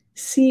mates?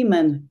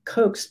 Seamen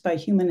coaxed by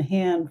human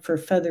hand for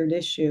feathered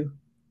issue.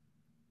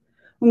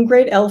 When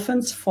great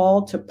elephants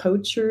fall to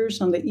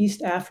poachers on the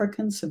East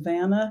African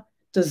savanna,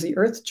 does the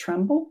earth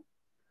tremble?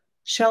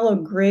 Shallow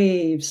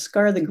graves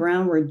scar the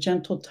ground where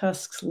gentle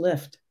tusks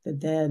lift the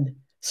dead,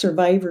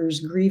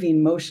 survivors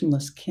grieving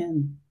motionless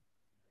kin.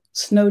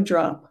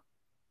 Snowdrop,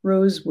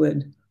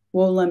 rosewood,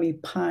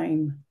 Woolemi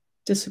pine,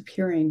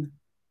 disappearing.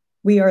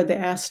 We are the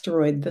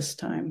asteroid this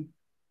time.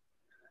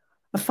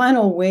 A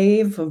final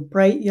wave of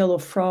bright yellow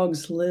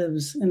frogs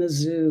lives in a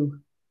zoo,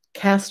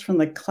 cast from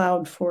the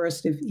cloud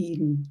forest of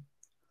Eden.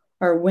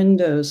 Our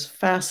windows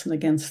fasten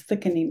against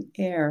thickening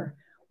air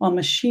while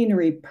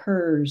machinery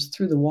purrs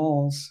through the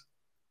walls.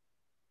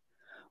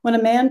 When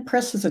a man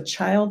presses a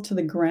child to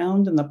the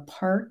ground in the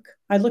park,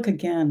 I look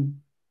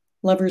again.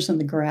 Lovers in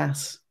the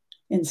grass,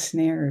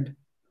 ensnared.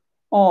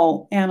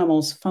 All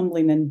animals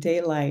fumbling in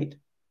daylight,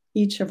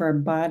 each of our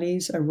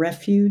bodies a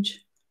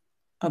refuge,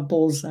 a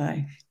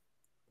bullseye.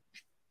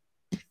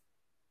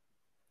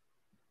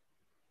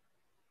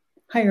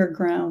 Higher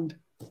ground.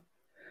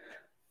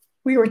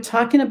 We were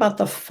talking about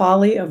the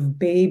folly of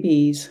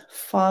babies,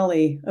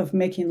 folly of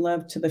making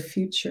love to the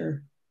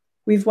future.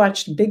 We've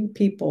watched big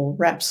people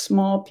wrap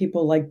small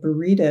people like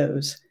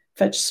burritos,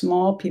 fetch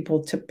small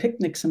people to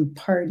picnics and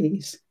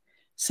parties,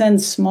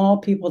 send small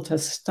people to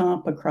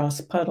stomp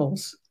across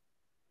puddles.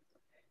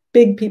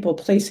 Big people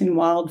placing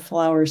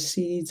wildflower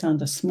seeds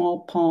onto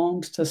small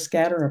palms to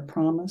scatter a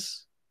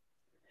promise.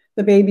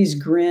 The babies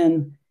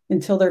grin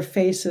until their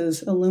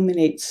faces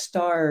illuminate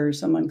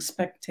stars among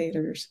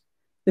spectators.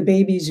 The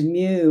babies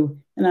mew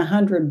and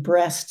 100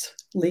 breasts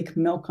leak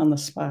milk on the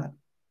spot.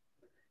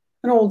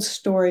 An old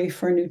story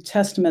for a New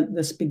Testament,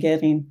 this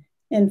begetting,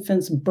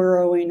 infants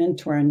burrowing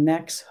into our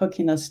necks,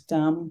 hooking us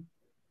dumb.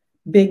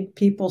 Big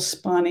people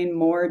spawning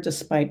more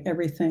despite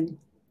everything.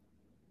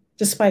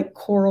 Despite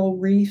coral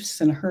reefs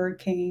and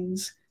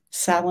hurricanes,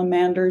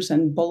 salamanders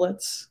and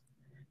bullets.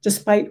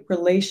 Despite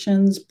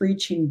relations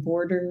breaching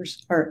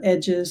borders, our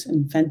edges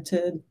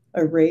invented,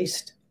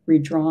 erased,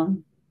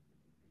 redrawn.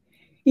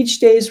 Each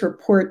day's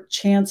report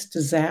chants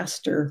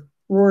disaster,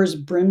 roars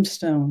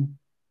brimstone.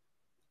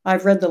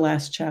 I've read the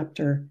last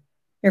chapter.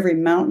 Every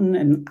mountain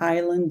and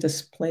island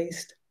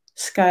displaced,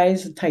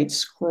 skies a tight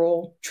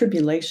scroll,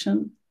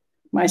 tribulation.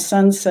 My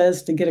son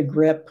says to get a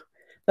grip,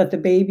 that the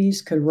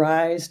babies could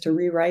rise to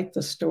rewrite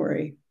the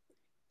story.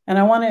 And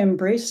I want to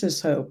embrace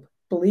this hope,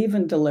 believe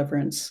in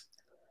deliverance,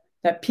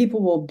 that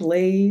people will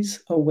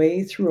blaze a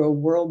way through a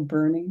world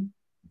burning.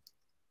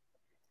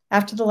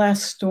 After the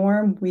last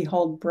storm, we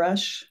hauled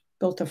brush,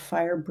 built a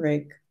fire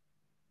break.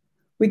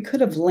 We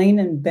could have lain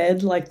in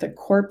bed like the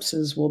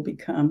corpses will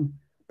become,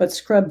 but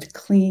scrubbed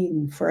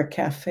clean for a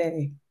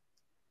cafe.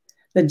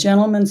 The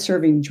gentleman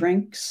serving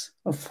drinks,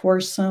 a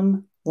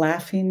foursome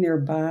laughing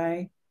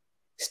nearby,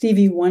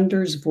 Stevie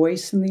Wonder's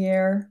voice in the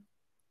air,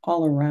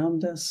 all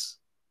around us.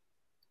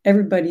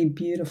 Everybody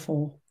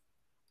beautiful,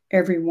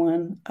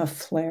 everyone a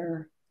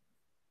flare.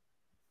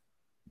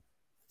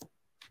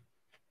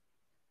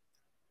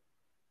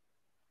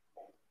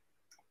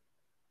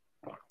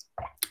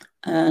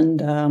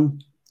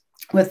 And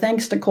with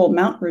thanks to Cold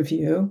Mountain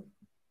Review,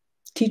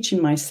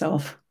 teaching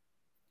myself.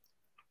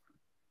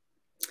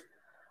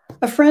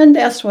 A friend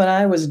asked what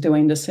I was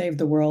doing to save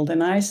the world,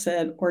 and I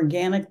said,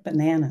 organic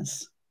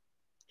bananas.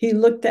 He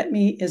looked at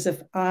me as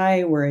if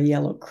I were a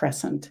yellow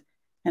crescent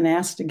and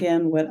asked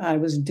again what I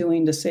was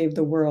doing to save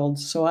the world.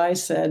 So I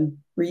said,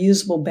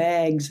 reusable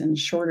bags and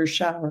shorter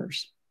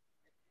showers.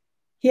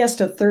 He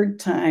asked a third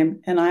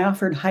time, and I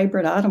offered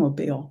hybrid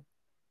automobile.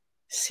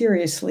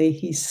 Seriously,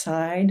 he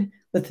sighed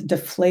with the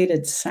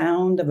deflated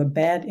sound of a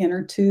bad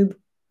inner tube.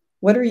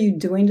 What are you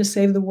doing to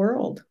save the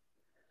world?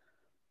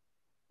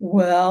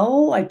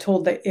 Well, I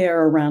told the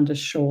air around his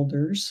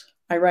shoulders.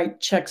 I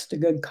write checks to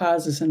good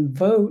causes and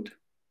vote,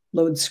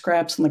 load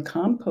scraps in the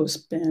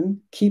compost bin,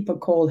 keep a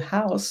cold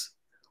house.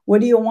 What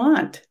do you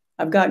want?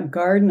 I've got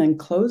garden and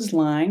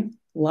clothesline,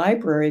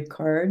 library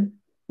card,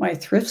 my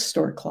thrift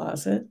store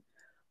closet.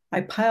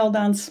 I piled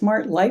on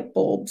smart light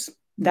bulbs,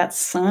 that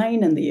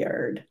sign in the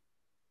yard.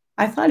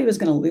 I thought he was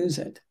going to lose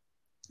it.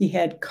 He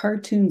had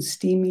cartoon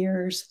steam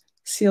ears,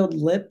 sealed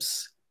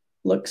lips,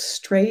 looked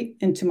straight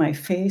into my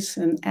face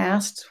and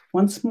asked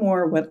once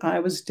more what I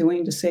was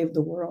doing to save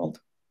the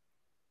world.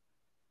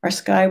 Our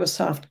sky was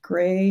soft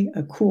gray,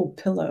 a cool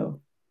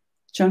pillow.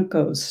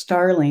 Juncos,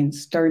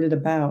 starlings darted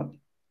about.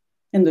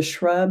 In the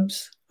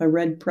shrubs, a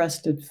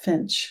red-breasted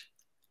finch.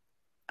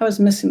 I was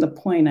missing the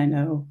point, I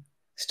know,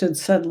 stood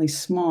suddenly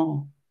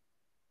small.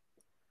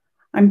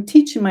 I'm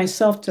teaching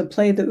myself to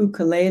play the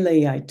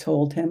ukulele, I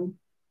told him.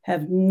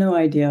 Have no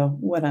idea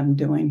what I'm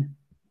doing.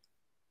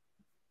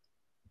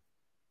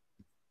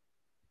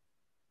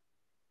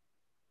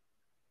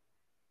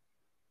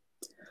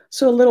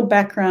 So a little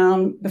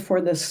background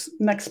before this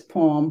next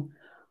poem.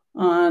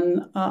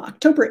 On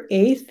October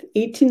 8th,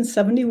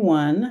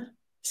 1871,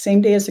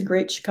 same day as the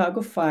Great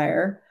Chicago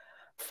Fire,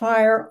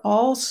 fire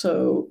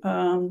also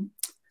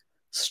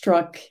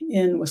struck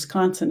in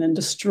Wisconsin and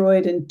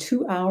destroyed in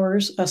 2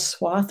 hours a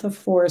swath of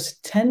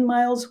forest 10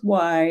 miles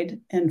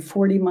wide and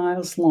 40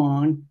 miles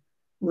long,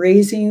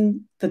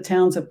 razing the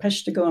towns of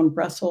Peshtigo and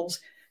Brussels,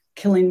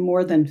 killing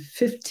more than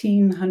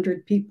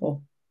 1,500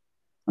 people.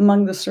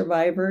 Among the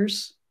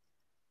survivors,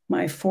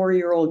 my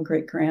 4-year-old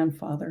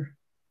great-grandfather.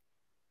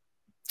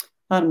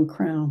 Autumn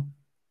crown.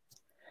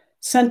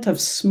 Scent of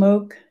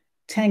smoke,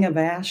 tang of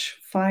ash,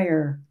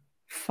 fire,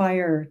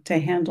 fire to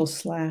handle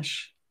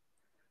slash.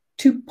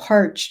 Too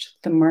parched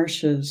the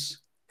marshes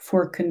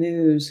for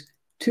canoes,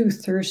 too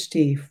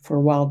thirsty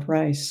for wild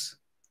rice.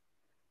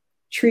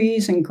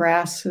 Trees and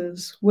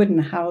grasses, wooden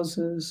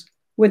houses,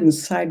 wooden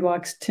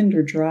sidewalks,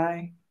 tinder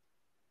dry.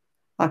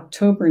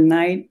 October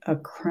night, a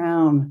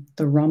crown,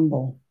 the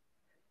rumble.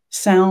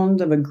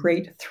 Sound of a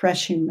great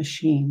threshing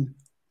machine.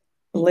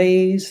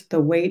 Blaze, the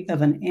weight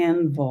of an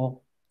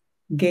anvil.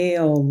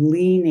 Gale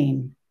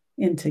leaning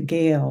into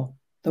gale,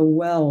 the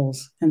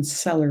wells and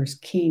cellars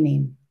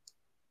keening.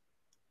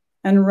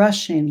 And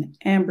rushing,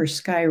 amber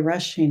sky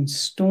rushing,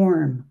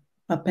 storm,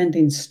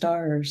 upending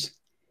stars.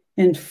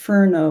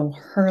 Inferno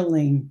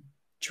hurling,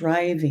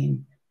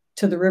 driving,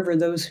 to the river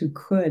those who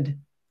could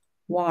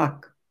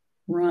walk,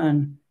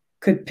 run,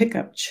 could pick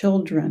up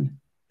children,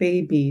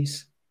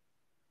 babies.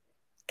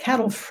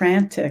 Cattle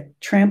frantic,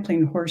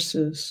 trampling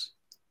horses,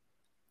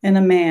 and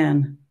a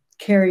man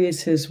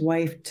carries his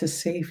wife to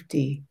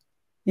safety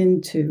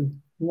into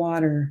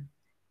water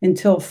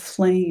until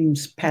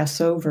flames pass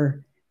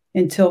over,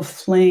 until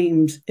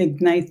flames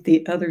ignite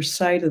the other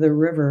side of the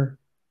river,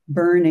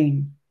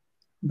 burning,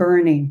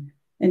 burning,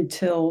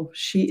 until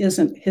she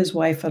isn't his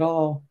wife at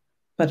all,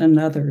 but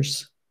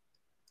another's.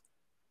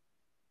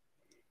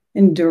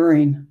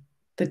 Enduring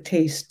the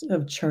taste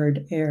of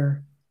charred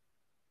air.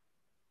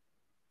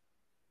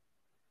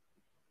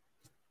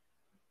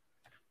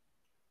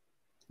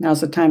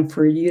 Now's the time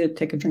for you to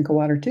take a drink of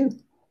water too.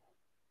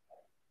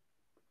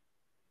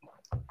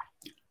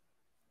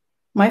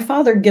 My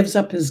father gives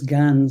up his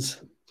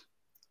guns.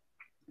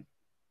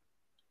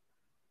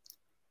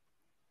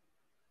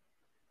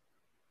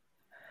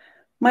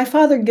 My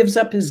father gives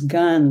up his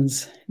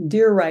guns,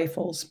 deer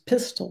rifles,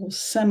 pistols,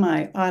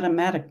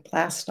 semi-automatic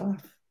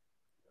blast-off.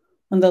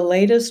 When the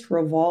latest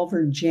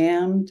revolver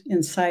jammed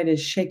inside his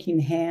shaking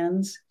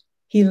hands,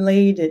 he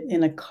laid it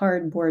in a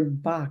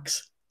cardboard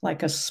box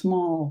like a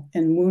small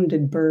and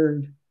wounded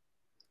bird.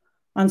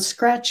 On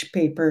scratch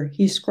paper,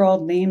 he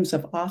scrawled names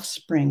of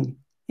offspring,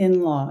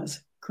 in-laws,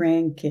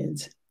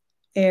 grandkids,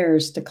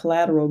 heirs to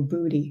collateral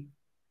booty.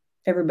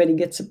 Everybody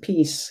gets a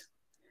piece.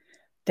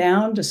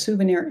 Down to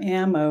souvenir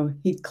ammo,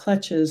 he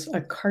clutches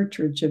a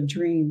cartridge of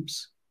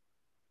dreams.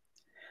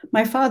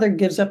 My father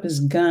gives up his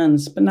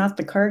guns, but not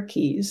the car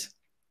keys,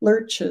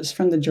 lurches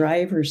from the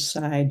driver's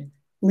side,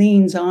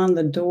 leans on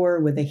the door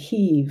with a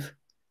heave,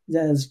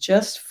 does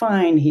just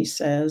fine, he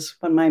says,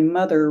 when my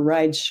mother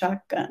rides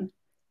shotgun,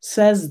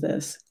 says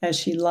this as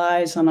she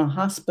lies on a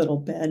hospital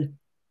bed,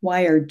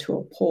 wired to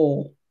a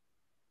pole.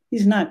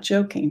 He's not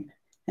joking,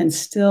 and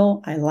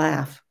still I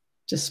laugh,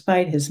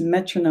 despite his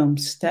metronome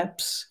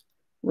steps,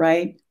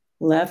 right,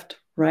 left,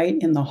 right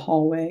in the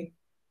hallway.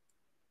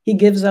 He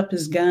gives up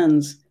his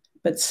guns,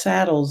 but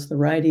saddles the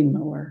riding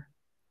mower,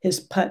 his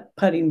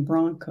putt-putting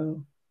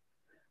Bronco.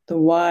 The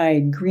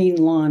wide green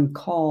lawn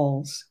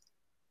calls,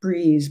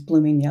 breeze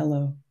blooming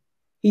yellow.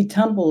 He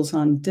tumbles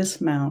on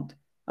dismount,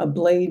 a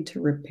blade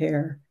to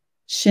repair,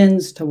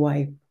 shins to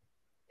wipe.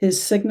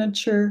 His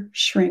signature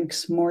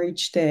shrinks more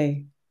each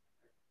day.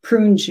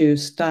 Prune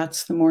juice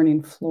dots the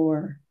morning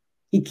floor.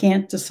 He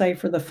can't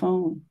decipher the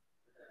phone.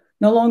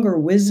 No longer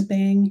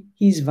whiz-bang,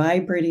 he's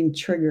vibrating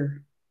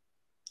trigger.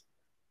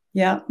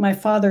 Yeah, my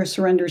father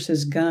surrenders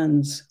his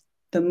guns,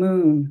 the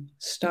moon,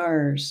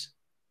 stars.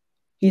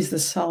 He's the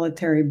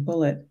solitary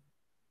bullet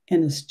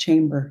in his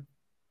chamber.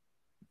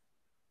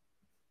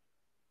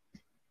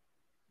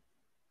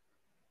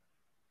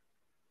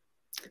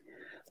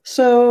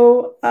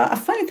 So a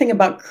funny thing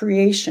about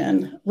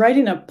creation,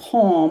 writing a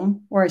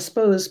poem, or I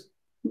suppose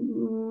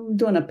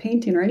doing a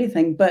painting or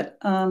anything, but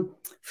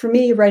for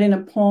me, writing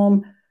a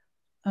poem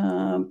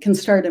can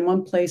start in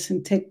one place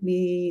and take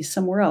me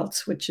somewhere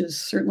else, which is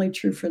certainly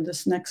true for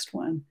this next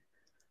one.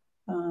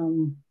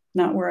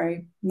 Not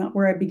where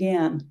I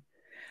began.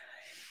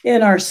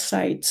 In our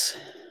sites,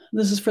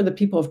 this is for the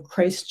people of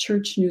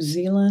Christchurch, New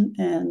Zealand,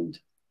 and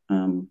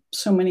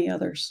so many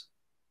others.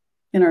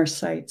 In our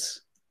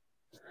sites,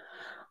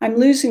 I'm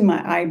losing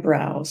my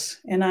eyebrows,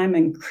 and I'm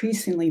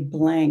increasingly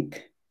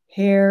blank.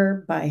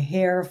 Hair by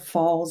hair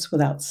falls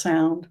without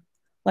sound,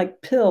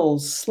 like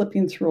pills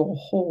slipping through a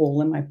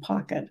hole in my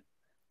pocket,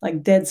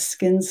 like dead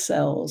skin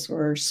cells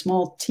or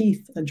small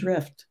teeth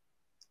adrift.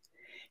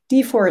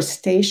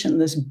 Deforestation,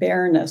 this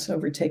bareness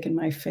overtaken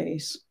my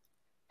face.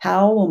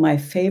 How will my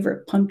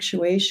favorite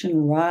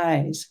punctuation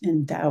rise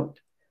in doubt,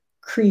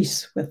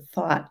 crease with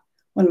thought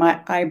when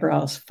my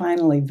eyebrows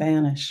finally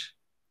vanish?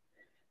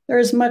 They're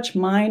as much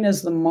mine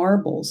as the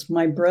marbles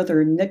my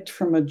brother nicked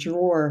from a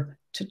drawer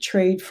to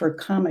trade for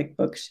comic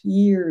books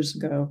years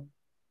ago.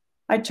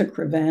 I took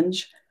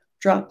revenge,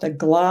 dropped a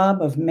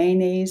glob of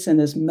mayonnaise in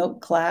his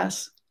milk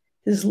glass,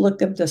 his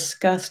look of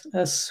disgust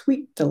a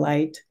sweet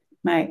delight,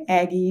 my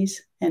Aggies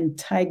and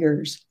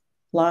Tigers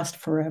lost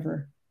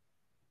forever.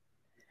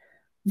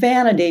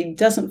 Vanity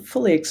doesn't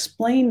fully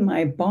explain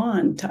my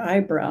bond to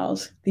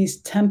eyebrows,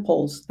 these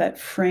temples that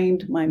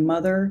framed my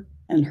mother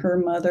and her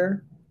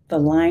mother, the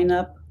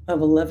lineup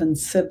of 11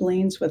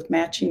 siblings with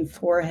matching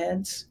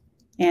foreheads,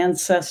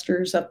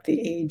 ancestors up the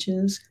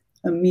ages,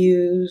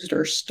 amused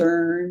or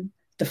stern,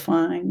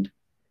 defined.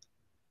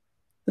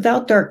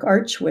 Without dark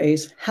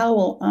archways, how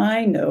will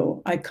I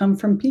know I come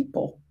from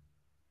people?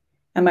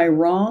 Am I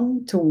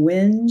wrong to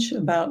whinge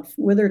about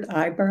withered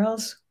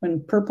eyebrows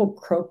when purple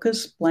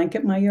crocus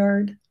blanket my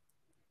yard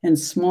and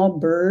small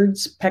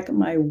birds peck at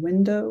my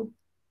window?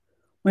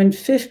 When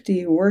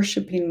 50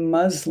 worshiping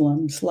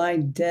Muslims lie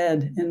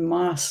dead in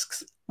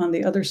mosques on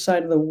the other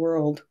side of the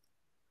world?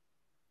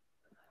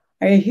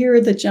 I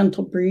hear the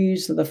gentle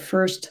breeze of the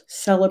first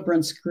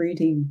celebrant's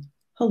greeting.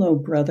 Hello,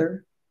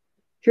 brother.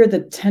 Hear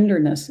the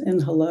tenderness in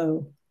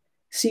hello.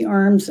 See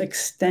arms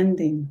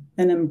extending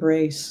an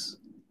embrace.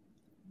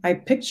 I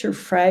picture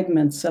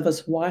fragments of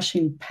us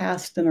washing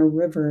past in a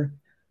river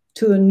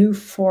to a new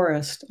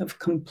forest of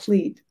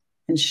complete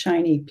and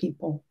shiny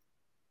people.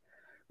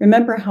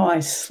 Remember how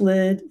I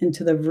slid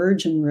into the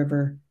Virgin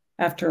River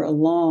after a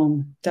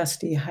long,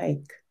 dusty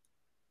hike.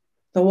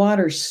 The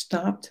water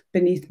stopped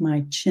beneath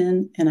my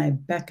chin and I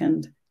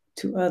beckoned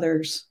to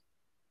others.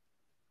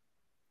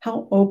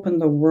 How open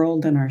the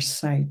world in our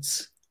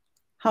sights.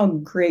 How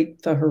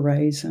great the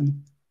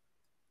horizon.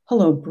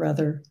 Hello,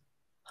 brother.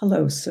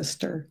 Hello,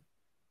 sister.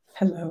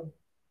 Hello,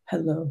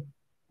 hello,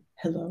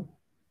 hello.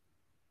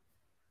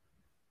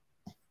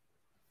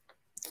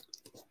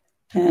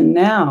 And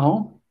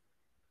now,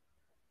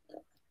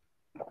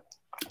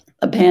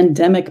 a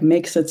pandemic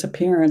makes its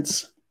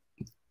appearance,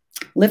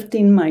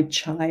 lifting my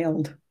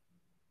child.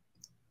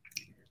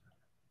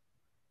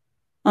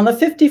 On the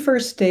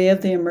 51st day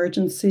of the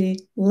emergency,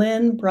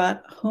 Lynn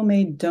brought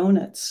homemade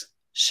donuts,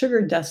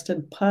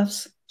 sugar-dusted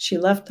puffs she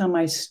left on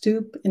my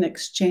stoop in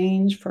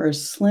exchange for a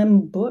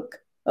slim book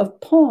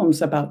of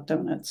poems about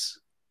donuts.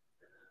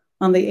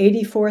 On the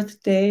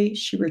 84th day,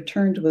 she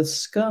returned with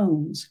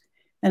scones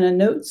and a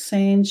note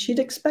saying she'd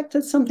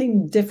expected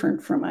something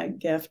different from my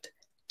gift,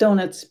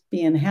 donuts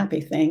being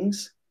happy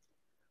things.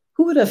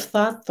 Who would have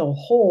thought the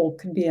whole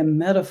could be a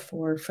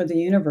metaphor for the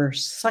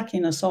universe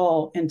sucking us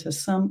all into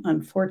some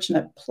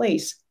unfortunate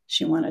place,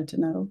 she wanted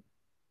to know.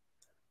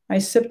 I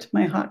sipped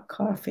my hot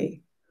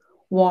coffee,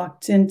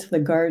 walked into the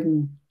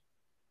garden.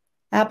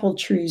 Apple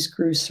trees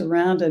grew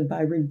surrounded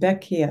by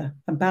rudbeckia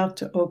about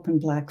to open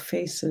black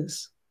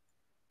faces.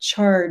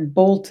 Chard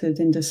bolted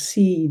into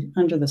seed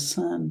under the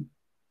sun.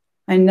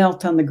 I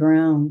knelt on the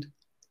ground,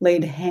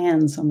 laid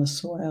hands on the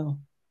soil.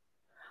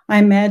 I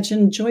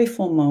imagined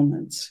joyful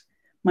moments,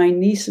 my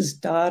niece's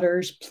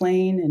daughters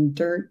playing in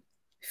dirt,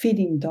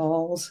 feeding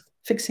dolls,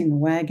 fixing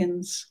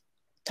wagons,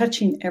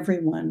 touching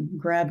everyone,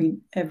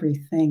 grabbing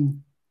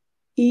everything,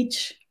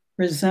 each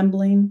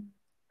resembling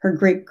her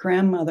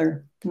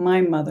great-grandmother,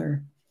 my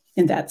mother,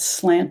 in that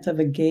slant of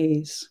a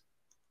gaze.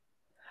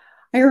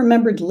 I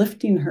remembered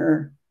lifting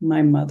her,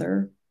 my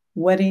mother,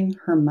 wetting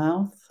her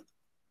mouth.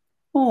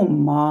 Oh,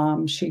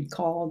 Mom, she'd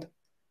called.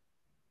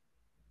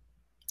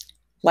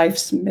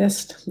 Life's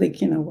mist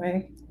leaking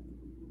away.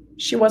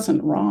 She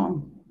wasn't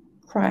wrong,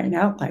 crying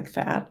out like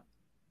that.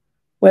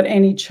 What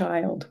any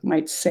child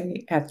might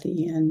say at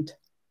the end.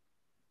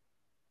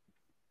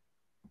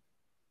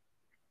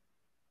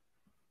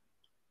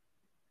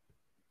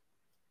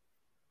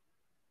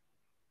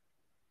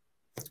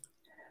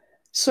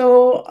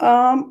 So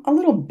a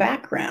little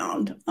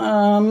background.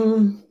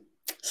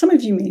 Some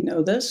of you may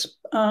know this.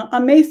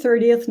 On May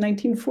 30th,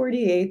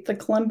 1948, the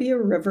Columbia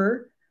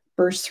River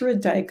burst through a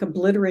dike,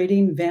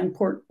 obliterating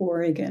Vanport,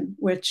 Oregon,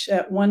 which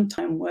at one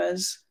time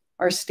was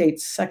our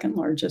state's second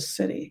largest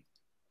city.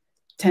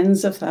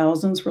 Tens of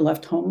thousands were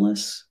left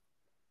homeless,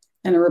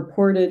 and a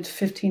reported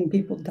 15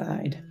 people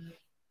died.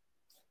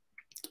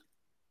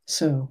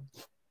 So,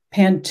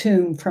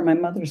 Pantoum for my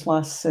mother's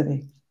lost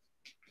city.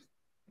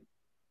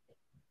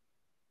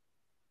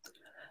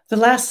 The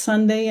last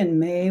Sunday in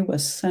May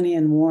was sunny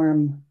and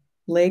warm,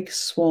 lakes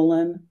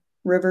swollen,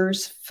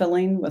 rivers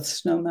filling with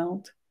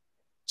snowmelt.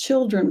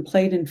 Children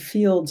played in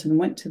fields and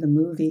went to the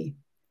movie.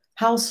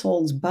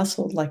 Households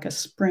bustled like a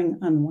spring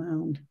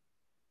unwound.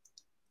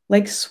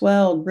 Lakes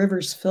swelled,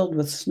 rivers filled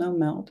with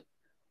snowmelt,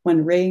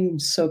 when rain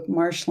soaked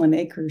marshland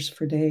acres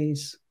for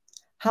days.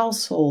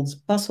 Households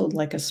bustled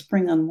like a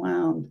spring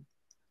unwound.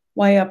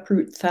 Why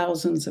uproot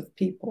thousands of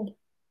people?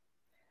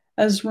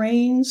 As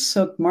rain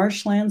soaked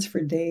marshlands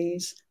for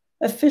days,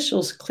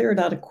 officials cleared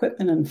out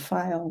equipment and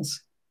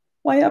files.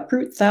 Why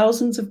uproot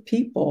thousands of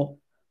people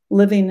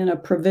living in a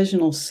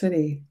provisional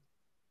city?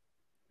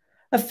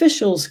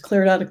 Officials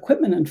cleared out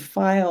equipment and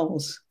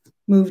files,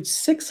 moved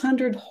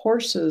 600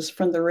 horses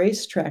from the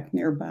racetrack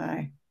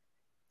nearby.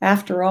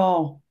 After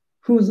all,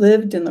 who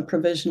lived in the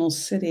provisional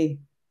city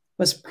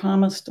was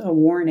promised a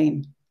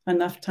warning,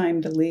 enough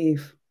time to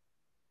leave.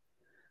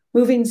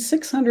 Moving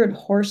 600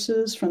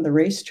 horses from the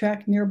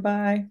racetrack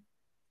nearby,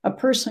 a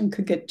person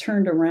could get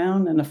turned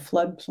around in a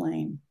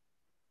floodplain.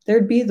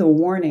 There'd be the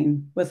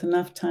warning with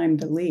enough time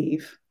to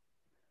leave.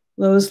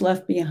 Those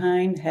left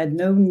behind had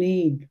no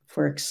need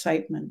for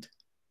excitement.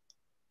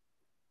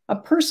 A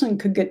person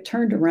could get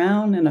turned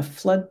around in a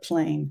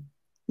floodplain,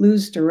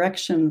 lose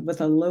direction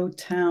with a low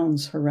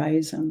town's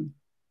horizon.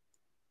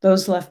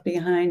 Those left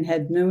behind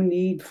had no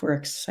need for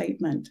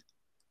excitement,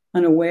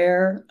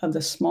 unaware of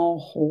the small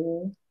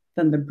hole,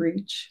 then the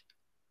breach.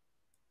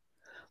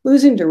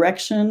 Losing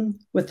direction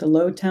with the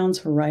low town's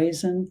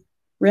horizon,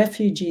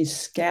 refugees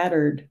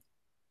scattered,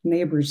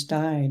 neighbors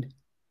died.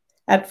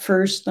 At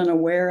first,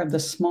 unaware of the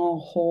small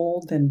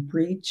hole, then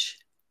breach,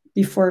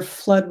 before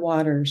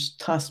floodwaters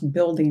tossed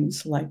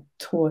buildings like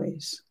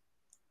toys.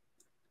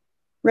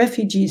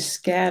 Refugees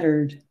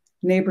scattered,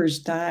 neighbors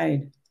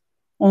died,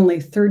 only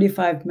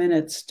 35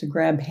 minutes to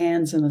grab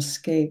hands and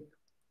escape.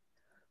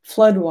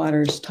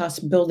 Floodwaters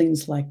tossed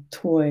buildings like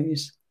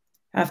toys,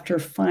 after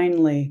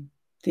finally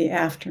the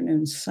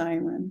afternoon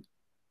siren.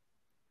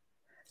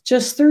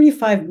 Just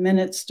 35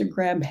 minutes to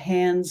grab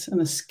hands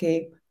and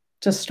escape,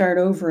 to start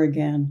over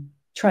again,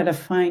 try to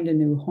find a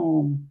new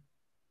home.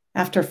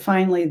 After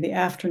finally the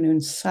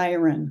afternoon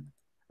siren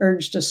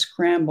urged a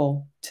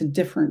scramble to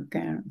different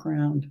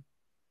ground.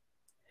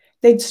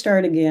 They'd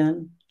start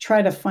again,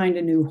 try to find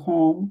a new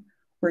home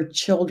where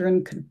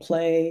children could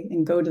play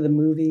and go to the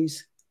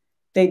movies.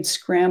 They'd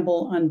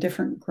scramble on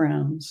different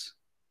grounds.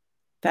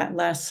 That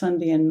last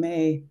Sunday in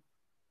May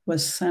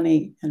was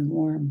sunny and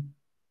warm.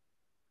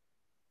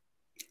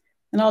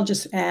 And I'll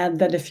just add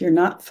that if you're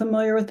not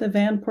familiar with the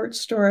Vanport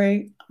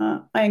story,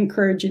 I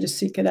encourage you to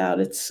seek it out.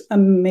 It's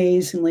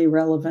amazingly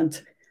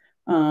relevant.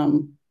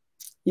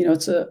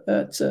 It's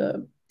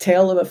a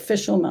tale of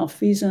official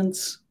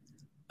malfeasance,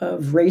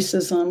 of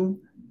racism,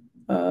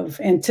 of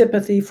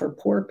antipathy for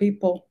poor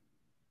people.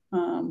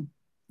 And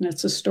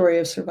it's a story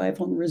of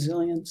survival and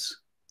resilience.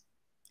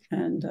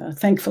 And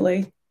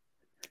thankfully,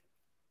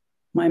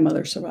 my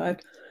mother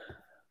survived.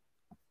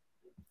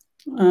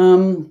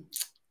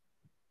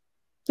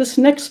 This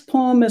next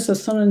poem is a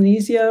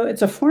sononisio.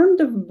 It's a form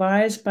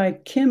devised by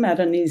Kim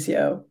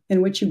Adonisio,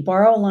 in which you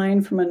borrow a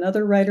line from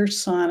another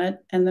writer's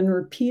sonnet and then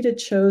repeat a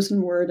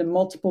chosen word in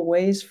multiple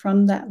ways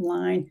from that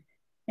line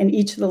in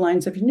each of the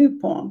lines of your new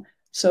poem.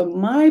 So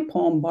my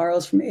poem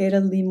borrows from Ada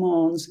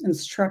Limon's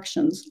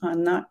instructions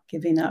on not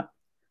giving up.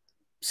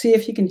 See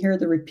if you can hear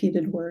the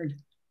repeated word.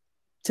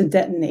 To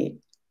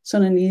detonate,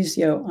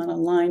 sononisio on a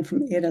line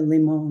from Ada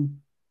Limon.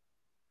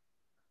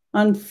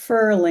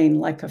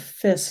 Unfurling like a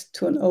fist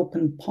to an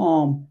open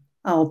palm,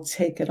 I'll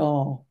take it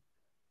all.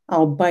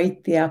 I'll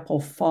bite the apple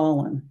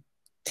fallen,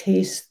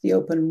 taste the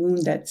open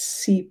wound that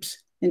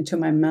seeps into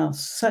my mouth,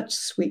 such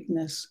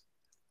sweetness.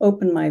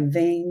 Open my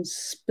veins,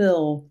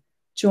 spill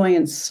joy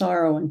and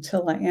sorrow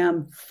until I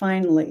am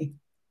finally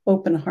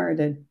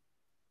open-hearted.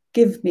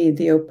 Give me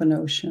the open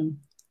ocean.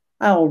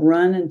 I'll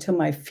run until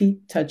my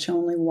feet touch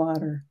only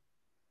water.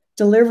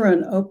 Deliver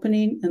an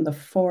opening in the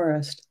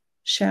forest,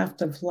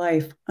 shaft of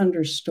life,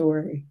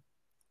 understory.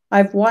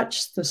 I've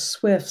watched the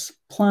swifts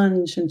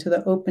plunge into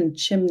the open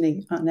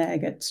chimney on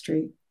Agate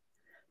Street.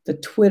 The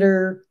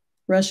twitter,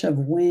 rush of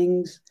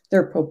wings,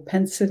 their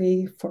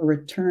propensity for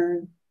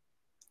return.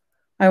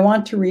 I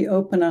want to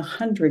reopen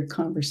 100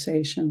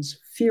 conversations,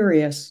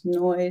 furious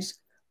noise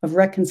of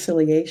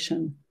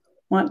reconciliation.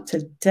 Want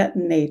to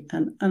detonate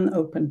an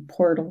unopened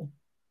portal.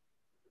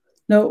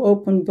 No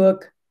open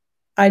book,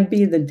 I'd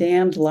be the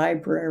damned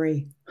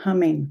library,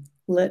 humming,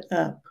 lit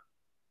up.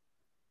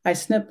 I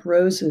snip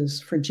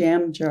roses for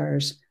jam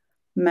jars,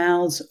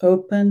 mouths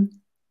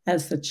open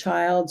as the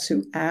childs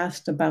who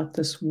asked about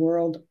this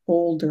world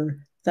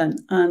older than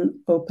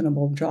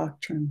unopenable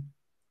doctrine.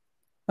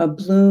 A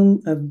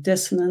bloom of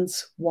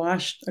dissonance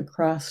washed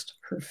across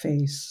her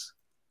face,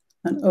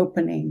 an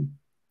opening,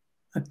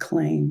 a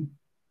claim.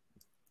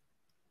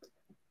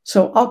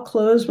 So I'll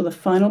close with a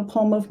final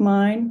poem of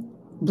mine,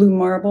 Blue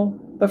Marble.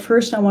 But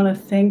first I want to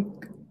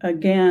thank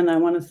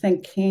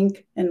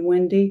Hank and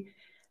Wendy,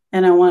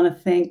 and I want to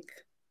thank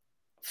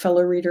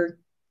fellow reader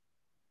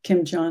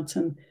Kim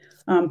Johnson.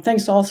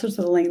 Thanks also to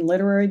the Lane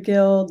Literary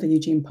Guild, the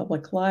Eugene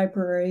Public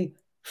Library,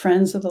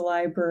 Friends of the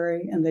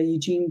Library, and the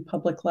Eugene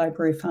Public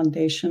Library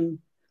Foundation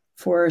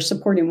for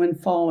supporting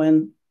Windfall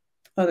and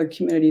other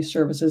community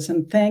services.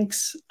 And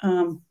thanks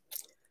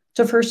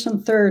to First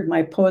and Third,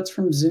 my poets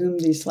from Zoom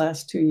these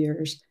last 2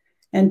 years.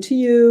 And to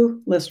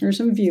you, listeners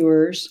and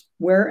viewers,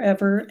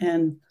 wherever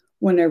and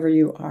whenever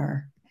you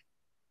are.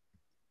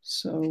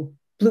 So,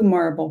 Blue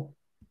Marble.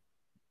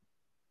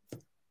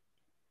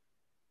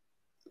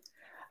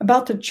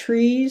 About the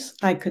trees,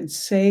 I could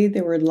say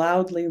they were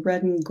loudly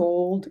red and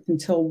gold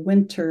until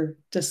winter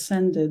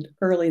descended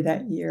early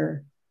that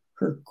year,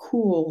 her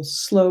cool,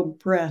 slow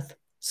breath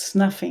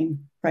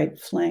snuffing bright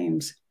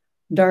flames,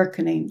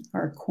 darkening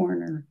our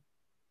corner.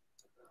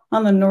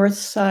 On the north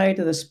side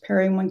of this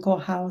periwinkle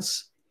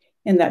house,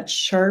 in that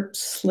sharp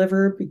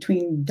sliver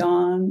between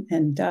dawn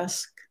and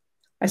dusk,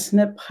 I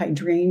snip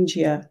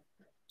hydrangea,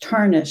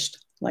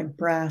 tarnished like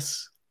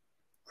brass,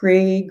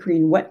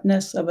 gray-green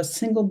wetness of a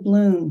single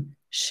bloom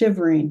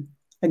shivering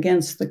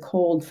against the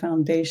cold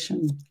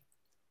foundation.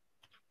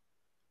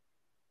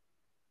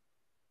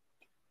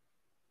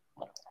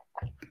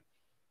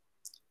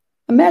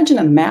 Imagine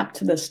a map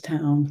to this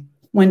town,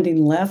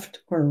 wending left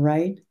or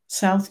right,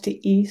 south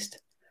to east,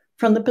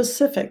 from the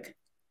Pacific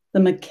the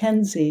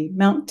Mackenzie,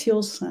 Mount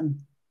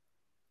Tilson.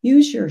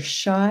 Use your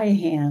shy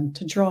hand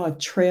to draw a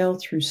trail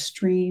through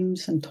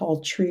streams and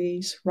tall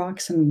trees,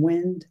 rocks and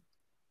wind.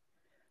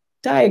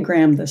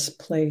 Diagram this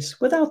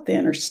place without the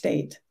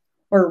interstate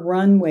or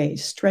runway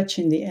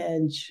stretching the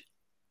edge.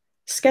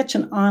 Sketch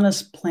an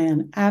honest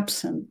plan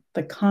absent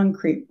the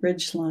concrete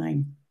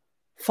ridgeline,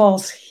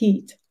 false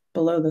heat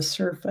below the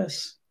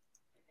surface.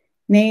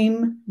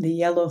 Name the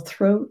yellow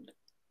throat,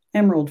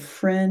 emerald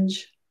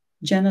fringe,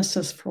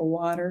 genesis for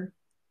water.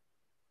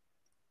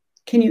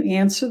 Can you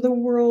answer the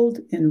world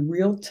in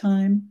real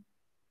time?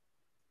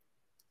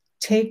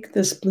 Take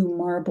this blue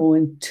marble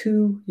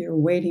into your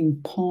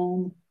waiting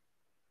palm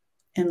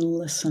and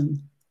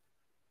listen.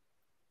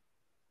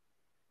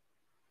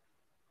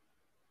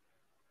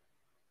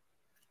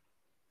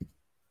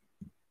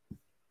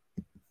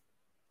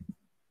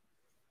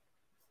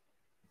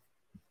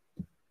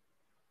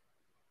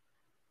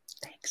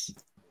 Thanks.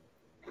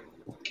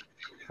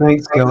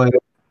 Thanks, Keli.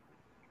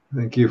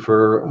 Thank you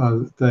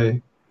for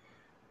the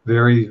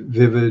very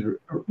vivid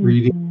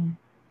reading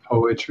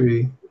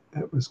poetry.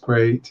 That was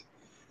great.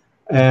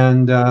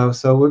 And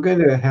so we're going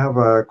to have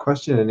a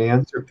question and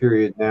answer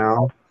period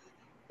now.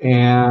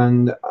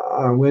 And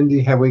Wendy,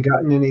 have we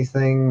gotten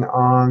anything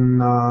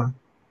on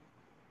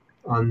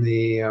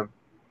the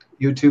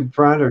YouTube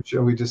front, or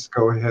should we just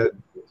go ahead?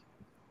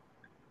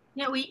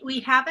 Yeah,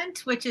 we haven't,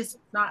 which is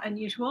not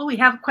unusual. We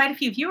have quite a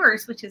few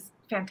viewers, which is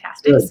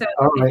fantastic. Good. So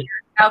All if right.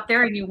 you're out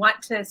there and you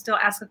want to still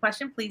ask a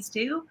question, please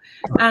do.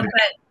 Okay.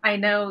 But I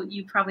know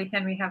you probably,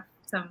 Henry, have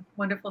some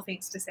wonderful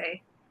things to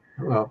say.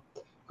 Well,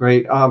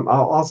 great.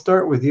 I'll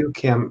start with you,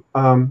 Kim.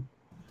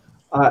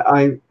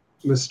 I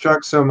was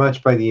struck so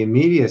much by the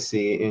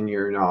immediacy in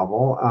your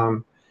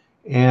novel.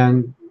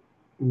 And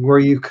were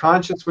you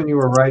conscious when you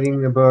were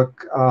writing the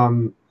book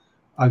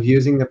of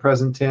using the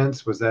present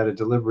tense? Was that a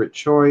deliberate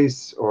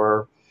choice?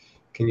 Or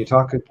can you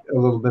talk a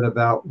little bit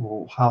about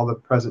how the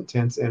present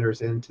tense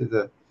enters into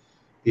the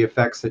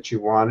effects that you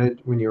wanted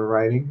when you were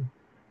writing?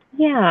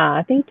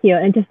 Yeah, thank you.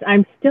 And just,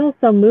 I'm still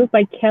so moved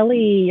by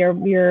Keli.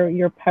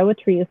 Your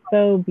poetry is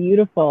so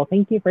beautiful.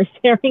 Thank you for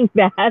sharing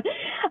that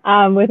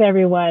with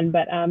everyone.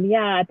 But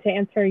yeah, to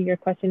answer your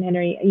question,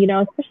 Henry, you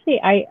know, especially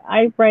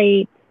I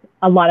write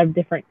a lot of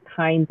different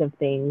kinds of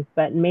things,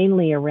 but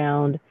mainly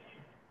around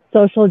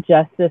social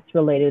justice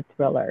related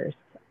thrillers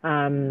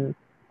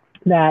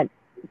that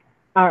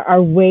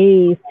are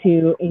ways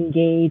to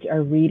engage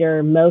a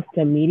reader most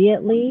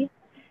immediately.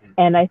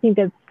 And I think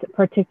that's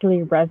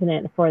particularly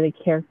resonant for the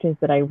characters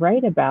that I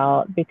write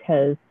about,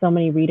 because so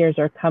many readers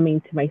are coming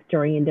to my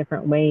story in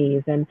different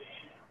ways. And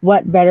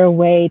what better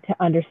way to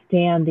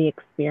understand the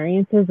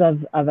experiences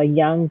of a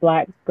young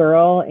Black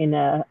girl in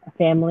a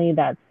family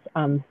that's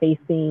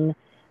facing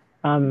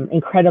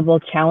incredible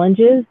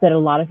challenges that a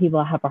lot of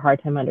people have a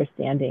hard time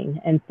understanding.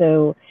 And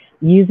so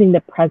using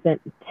the present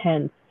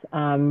tense,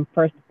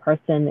 first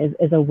person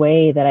is a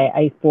way that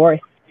I force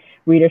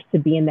readers to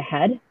be in the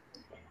head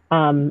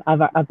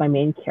of my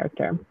main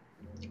character.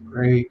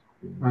 Great,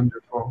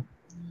 wonderful.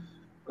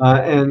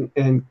 And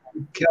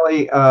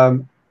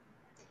Keli,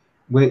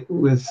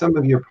 with some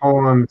of your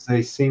poems,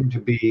 they seem to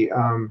be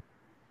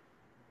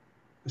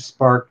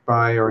sparked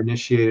by or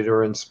initiated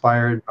or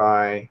inspired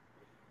by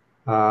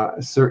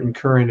certain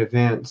current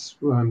events.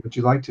 Would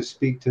you like to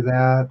speak to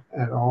that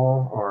at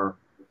all, or?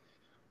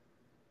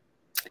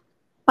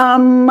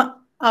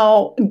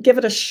 I'll give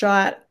it a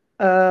shot.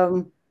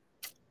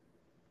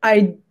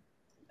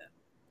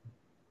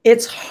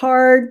 It's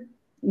hard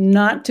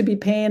not to be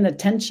paying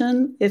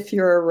attention if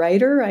you're a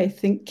writer. I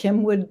think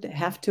Kim would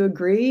have to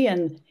agree,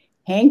 and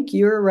Hank,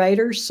 you're a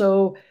writer.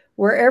 So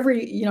wherever,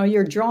 you know,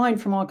 you're drawing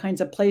from all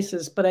kinds of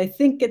places, but I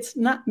think it's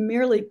not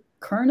merely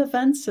current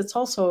events. It's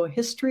also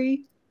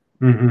history,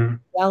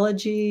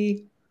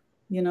 biology,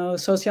 you know,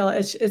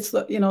 sociology. It's,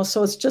 you know,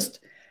 so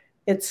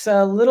it's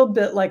a little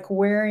bit like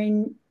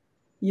wearing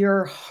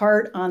your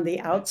heart on the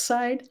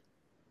outside.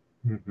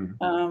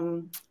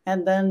 And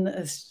then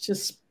it's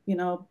just, you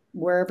know,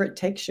 wherever it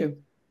takes you.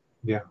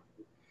 Yeah.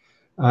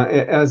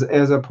 As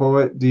a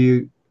poet,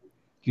 do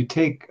you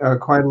take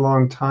quite a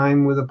long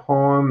time with a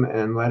poem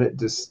and let it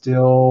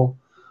distill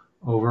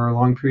over a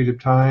long period of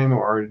time,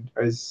 or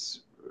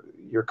is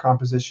your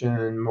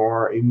composition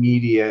more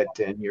immediate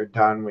and you're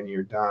done when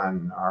you're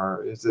done,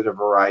 or is it a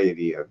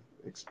variety of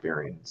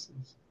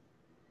experiences?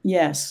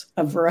 Yes,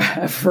 a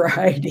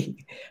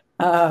variety.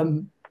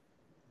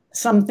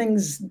 Some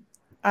things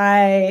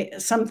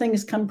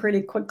come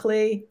pretty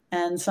quickly,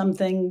 and some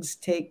things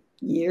take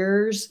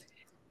years.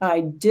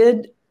 I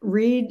did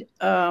read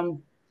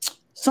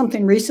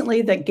something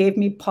recently that gave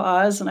me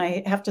pause, and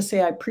I have to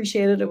say I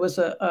appreciate it. It was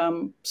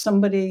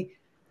somebody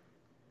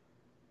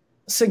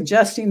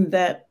suggesting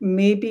that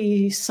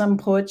maybe some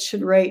poets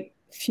should write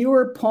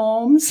fewer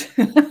poems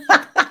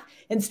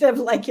instead of,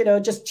 like, you know,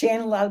 just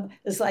channel out.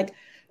 It's like,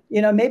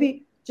 you know,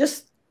 maybe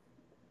just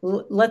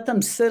let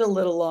them sit a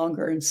little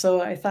longer. And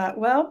so I thought,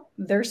 well,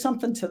 there's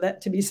something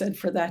to be said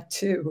for that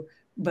too.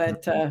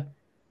 But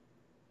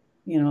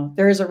you know,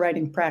 there is a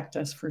writing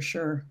practice for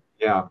sure.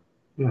 Yeah,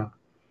 yeah.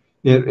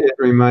 It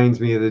reminds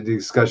me of the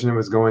discussion that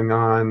was going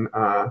on.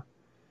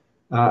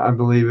 I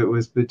believe it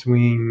was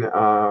between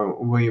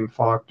William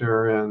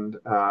Faulkner and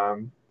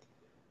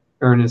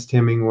Ernest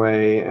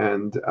Hemingway,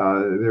 and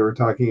they were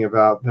talking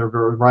about there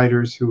were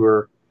writers who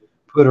were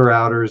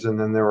putter-outers, and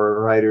then there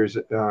were writers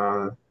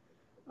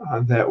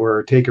that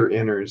were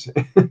taker-inners.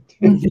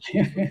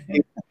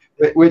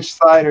 Which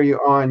side are you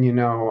on?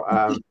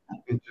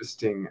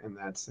 Interesting in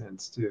that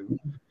sense too.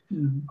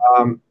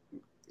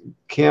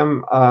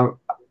 Kim,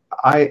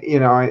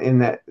 in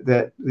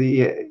that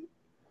the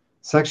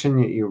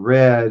section that you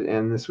read,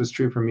 and this was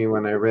true for me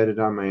when I read it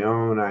on my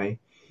own, I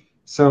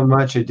so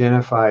much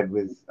identified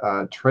with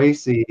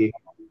Tracy,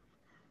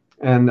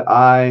 and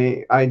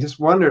I just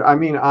wondered. I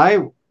mean,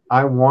 I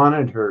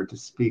wanted her to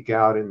speak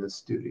out in the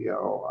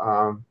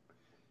studio.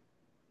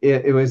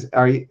 It was.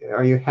 Are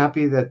you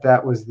happy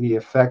that was the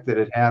effect that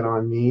it had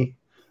on me?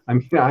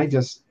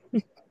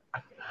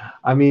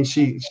 I mean,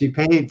 she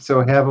paid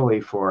so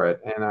heavily for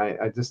it, and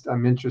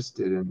I'm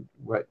interested in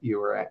what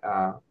you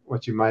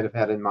might have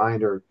had in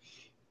mind or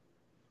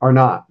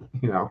not,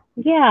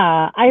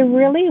 Yeah, I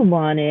really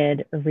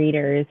wanted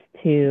readers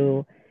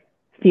to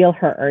feel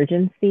her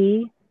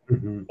urgency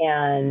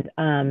and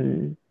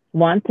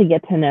want to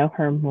get to know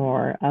her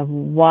more of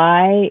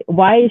why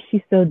is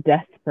she so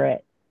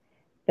desperate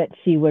that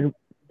she would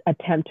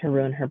attempt to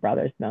ruin her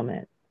brother's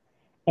moment.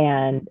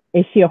 And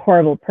is she a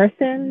horrible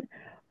person,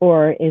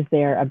 or is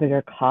there a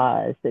bigger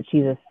cause that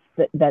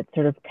that's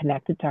sort of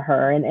connected to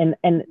her? And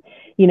in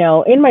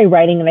my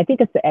writing, and I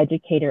think it's the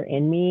educator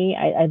in me,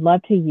 I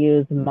love to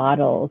use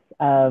models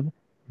of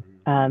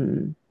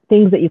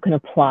things that you can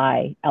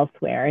apply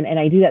elsewhere. And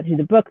I do that through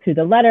the book, through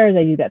the letters,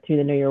 I do that through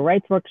the Know Your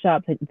Rights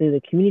workshops, through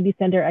the community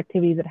center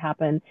activities that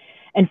happen.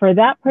 And for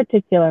that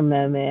particular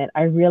moment,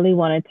 I really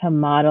wanted to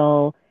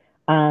model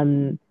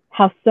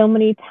how so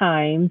many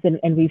times,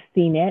 and we've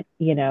seen it,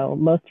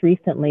 most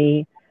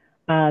recently,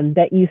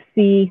 that you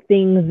see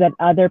things that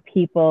other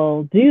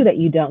people do that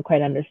you don't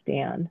quite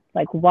understand.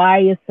 Like, why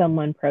is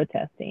someone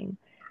protesting?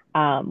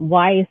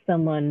 Why is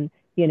someone,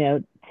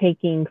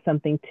 taking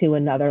something to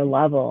another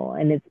level?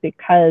 And it's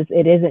because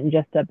it isn't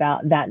just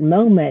about that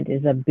moment,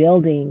 it's a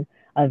building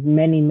of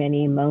many,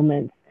 many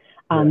moments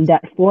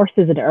that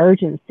forces an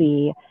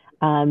urgency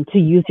to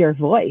use your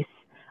voice.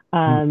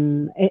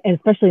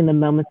 Especially in the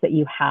moments that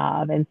you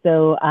have. And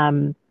so,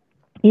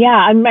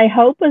 my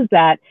hope was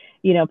that,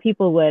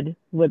 people would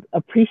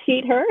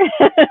appreciate her,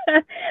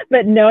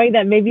 but knowing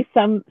that maybe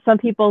some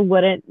people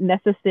wouldn't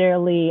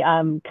necessarily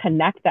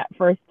connect that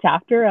first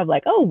chapter of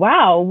like, oh,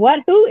 wow,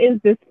 who is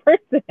this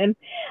person?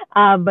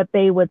 But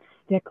they would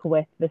stick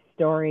with the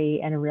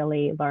story and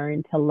really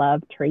learn to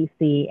love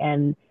Tracy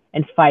and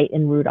fight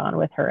and root on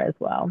with her as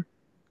well.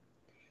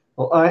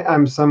 Well,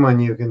 I'm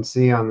someone you can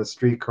see on the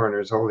street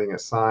corners holding a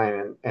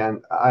sign,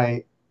 and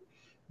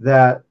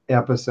that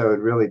episode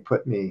really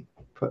put me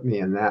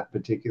in that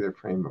particular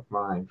frame of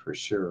mind for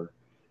sure.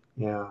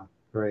 Yeah,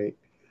 great.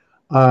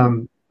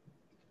 Keli,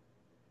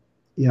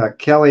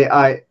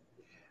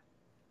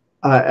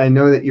 I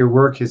know that your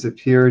work has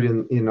appeared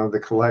in the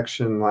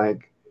collection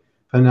like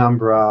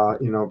Penumbra,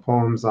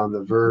 Poems on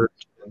the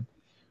Verge,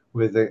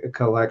 with a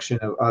collection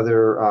of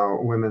other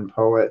women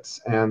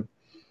poets, and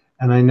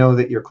I know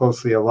that you're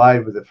closely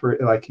allied with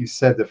like you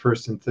said, the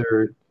first and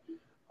third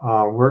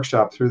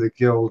workshop through the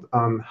Guild.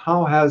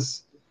 How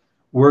has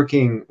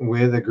working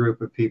with a group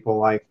of people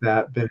like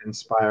that been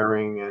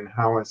inspiring, and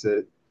how has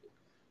it,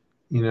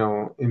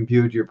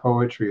 imbued your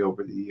poetry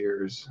over the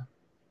years?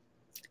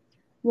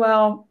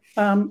 Well,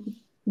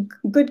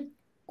 good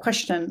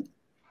question,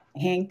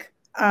 Hank.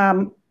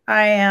 I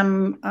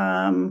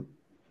am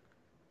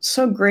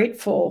so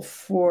grateful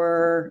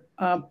for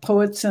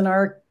poets in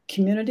our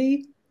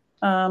community.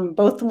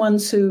 Both the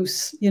ones who,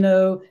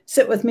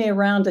 sit with me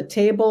around a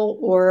table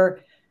or,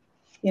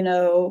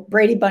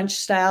 Brady Bunch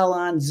style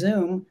on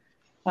Zoom,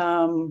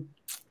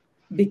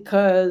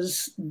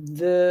 because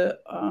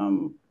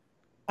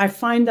I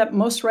find that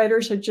most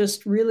writers are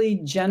just really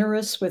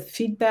generous with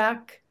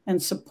feedback and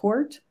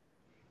support,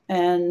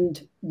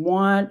 and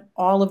want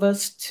all of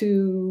us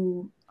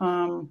to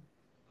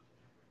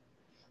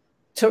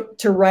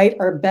write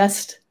our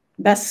best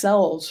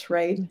selves,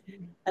 right?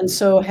 Mm-hmm. And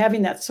so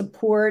having that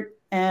support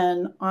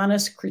and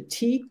honest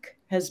critique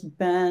has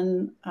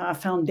been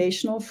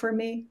foundational for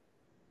me.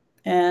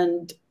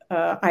 And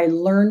I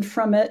learned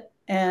from it.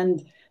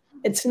 And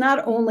it's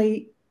not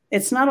only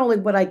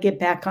what I get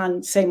back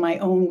on, say, my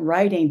own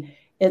writing.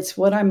 It's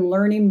what I'm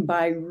learning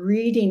by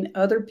reading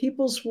other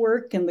people's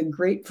work and the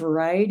great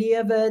variety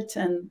of it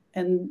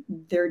and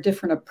their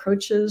different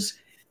approaches.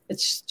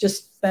 It's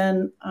just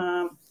been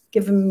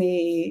given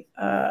me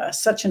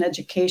such an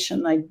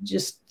education.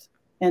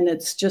 And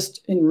it's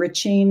just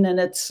enriching, and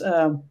it's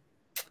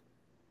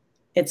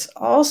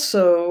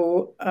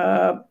also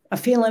a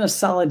feeling of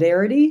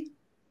solidarity,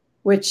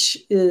 which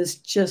is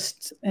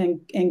just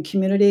in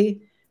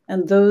community.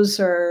 And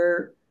those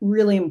are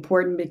really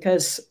important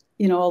because,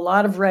 a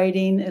lot of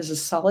writing is a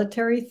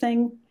solitary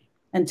thing.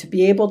 And to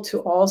be able to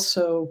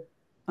also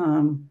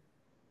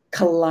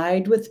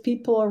collide with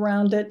people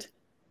around it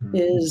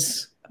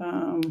is,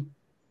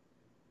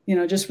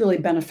 just really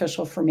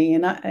beneficial for me.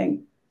 And I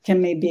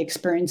Kim may be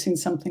experiencing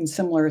something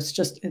similar.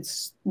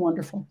 It's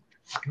wonderful.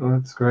 Oh,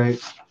 that's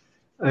great.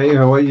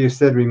 What you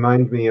said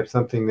reminds me of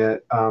something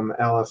that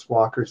Alice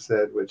Walker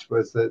said, which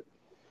was that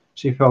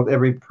she felt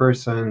every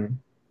person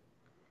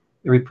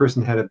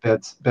had a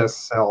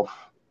best self,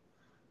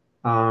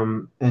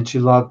 and she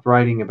loved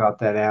writing about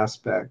that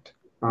aspect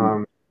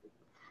in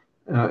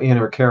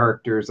her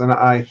characters, and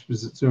I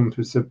presumed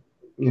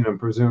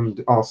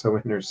also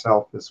in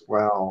herself as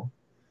well.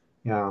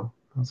 Yeah,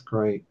 that's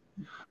great.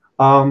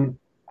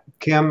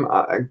 Kim,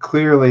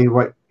 clearly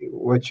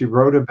what you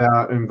wrote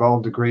about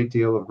involved a great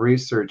deal of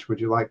research. Would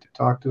you like to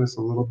talk to us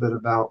a little bit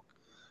about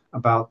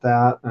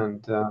that?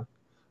 And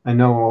I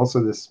know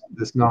also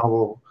this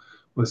novel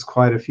was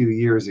quite a few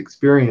years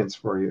experience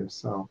for you.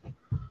 So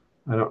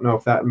I don't know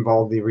if that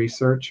involved the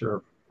research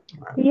or.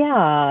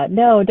 Yeah,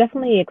 no,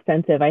 definitely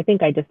extensive. I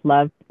think I just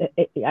love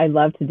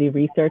to do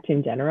research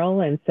in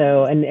general, and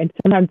so and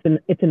sometimes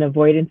it's an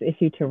avoidance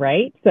issue to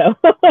write. So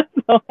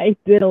so I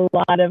did a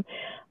lot of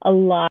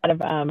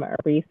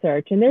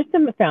research, and there's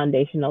some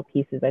foundational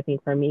pieces I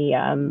think for me.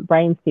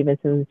 Brian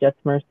Stevenson's Just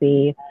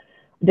Mercy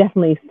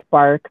definitely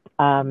sparked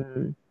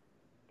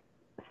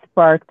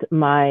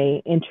my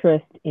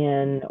interest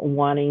in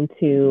wanting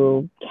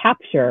to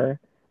capture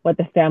what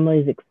the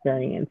family's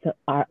experience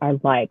are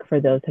like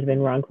for those who have been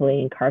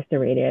wrongfully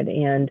incarcerated.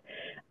 And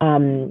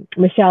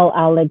Michelle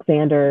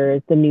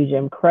Alexander's The New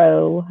Jim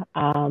Crow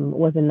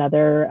was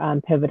another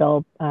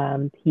pivotal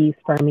piece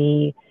for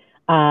me.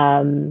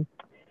 The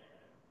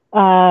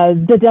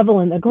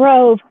Devil in the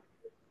Grove,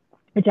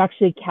 which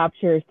actually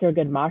captures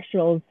Thurgood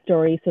Marshall's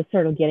story. So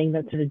sort of getting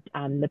that sort of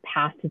the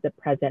past to the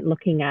present,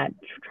 looking at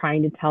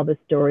trying to tell the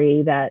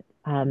story that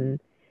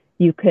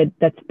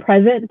that's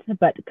present,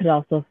 but could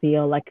also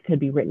feel like it could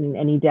be written in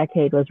any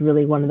decade, was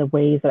really one of the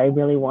ways that I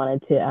really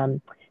wanted to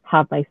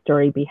have my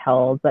story be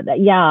held. But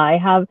yeah, I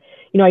have,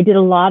 I did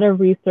a lot of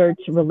research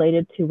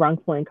related to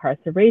wrongful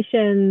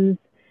incarcerations,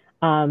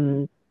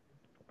 a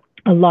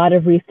lot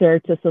of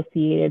research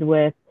associated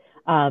with,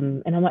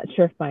 and I'm not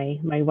sure if my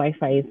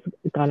Wi-Fi has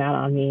gone out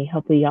on me.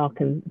 Hopefully y'all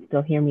can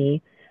still hear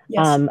me.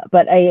 Yes.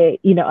 But a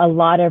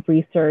lot of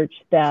research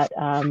that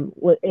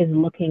is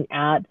looking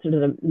at sort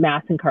of the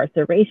mass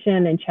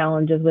incarceration and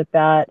challenges with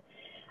that.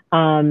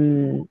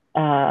 There's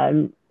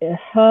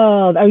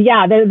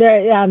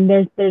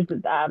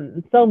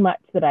so much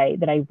that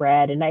I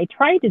read, and I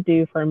tried to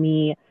do for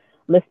me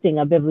listing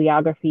a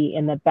bibliography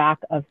in the back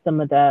of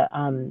some of the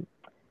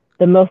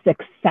most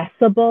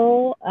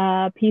accessible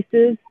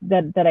pieces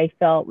that I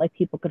felt like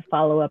people could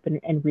follow up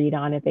and read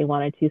on if they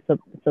wanted to. So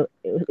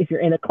if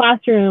you're in a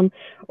classroom,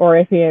 or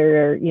if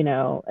you're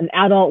an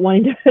adult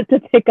wanting to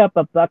pick up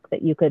a book,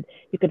 that you could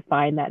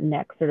find that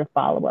next sort of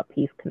follow up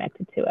piece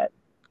connected to it.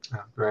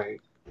 Oh, great,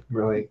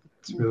 really,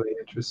 it's really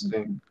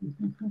interesting.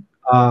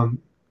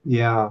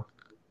 Yeah,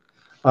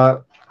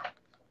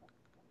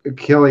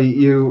 Keli,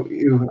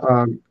 you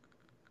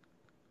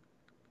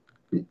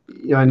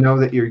I know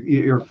that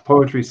your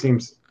poetry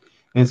seems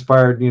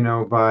inspired,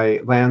 by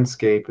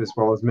landscape as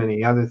well as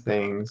many other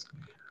things.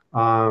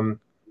 I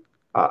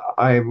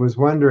was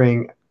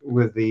wondering,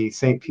 with the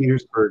St.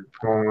 Petersburg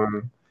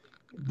poem,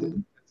 did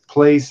the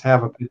place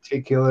have a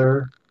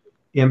particular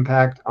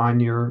impact on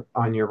your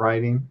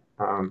writing?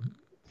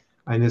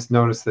 I just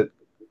noticed that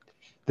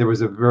there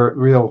was a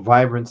real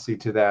vibrancy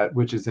to that,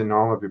 which is in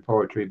all of your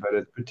poetry, but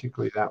it's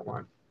particularly that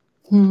one.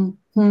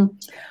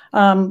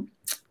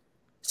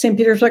 St.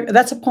 Petersburg,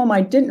 that's a poem I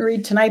didn't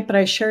read tonight, but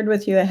I shared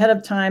with you ahead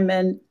of time.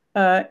 And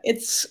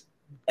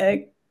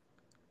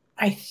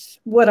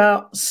what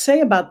I'll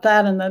say about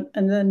that,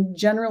 and then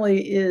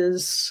generally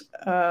is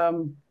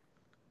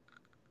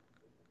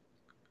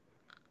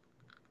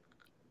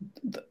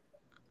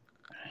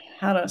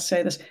how to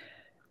say this.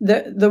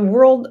 The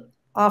world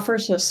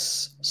offers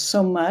us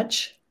so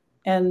much,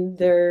 and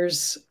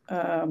there's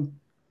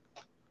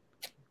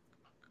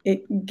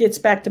it gets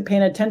back to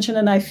paying attention.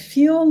 And I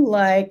feel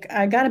like,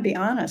 I got to be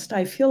honest,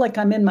 I feel like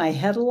I'm in my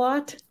head a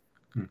lot.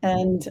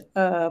 And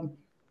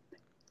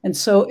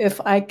so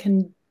if I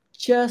can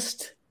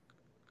just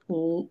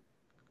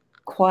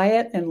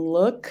quiet and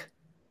look,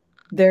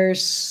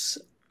 there's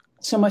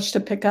so much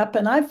to pick up.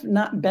 And I've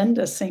not been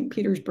to St.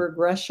 Petersburg,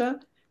 Russia.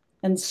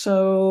 And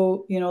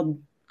so,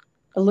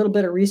 a little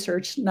bit of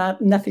research,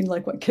 nothing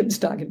like what Kim's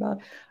talking about.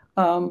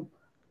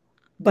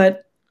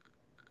 But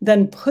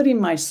then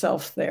putting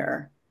myself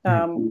there,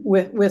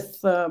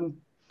 with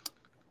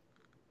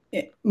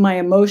my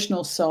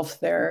emotional self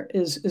there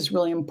is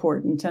really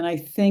important. And I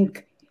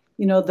think,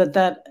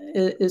 that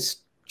is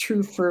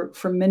true for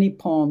many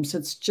poems.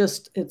 It's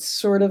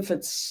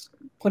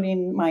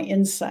putting my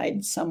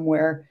inside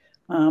somewhere,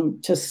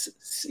 to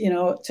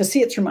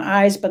see it through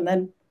my eyes, but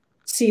then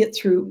see it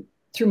through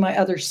my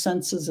other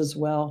senses as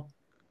well,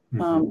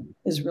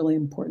 is really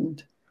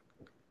important.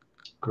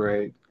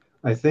 Great.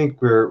 I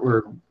think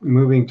we're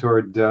moving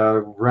toward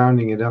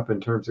rounding it up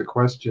in terms of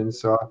questions.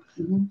 So I'll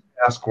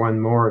ask one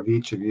more of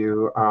each of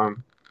you.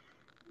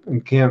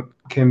 And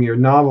Kim, your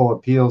novel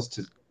appeals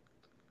to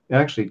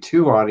actually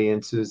two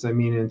audiences. I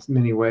mean, in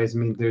many ways. I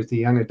mean, there's the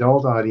young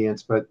adult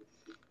audience, but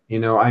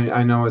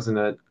I know as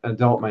an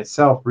adult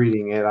myself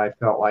reading it, I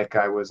felt like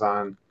I was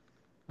on,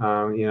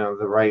 the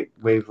right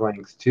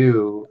wavelength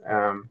too.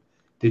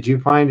 Did you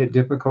find it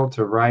difficult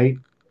to write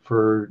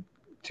for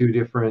two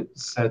different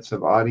sets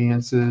of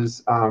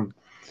audiences?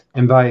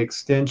 And by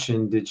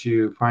extension, did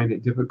you find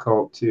it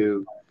difficult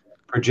to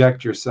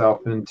project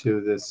yourself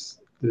into this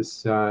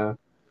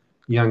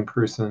young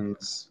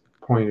person's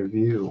point of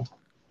view?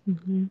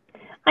 Mm-hmm.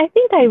 I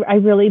think I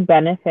really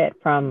benefit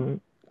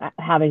from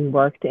having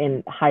worked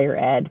in higher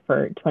ed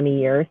for 20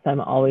 years. So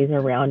I'm always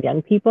around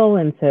young people.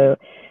 And so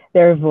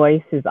their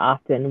voice is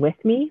often with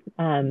me,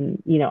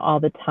 all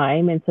the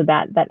time. And so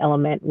that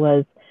element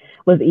was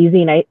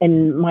easy.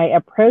 And my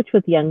approach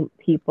with young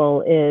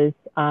people is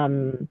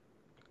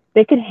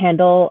they can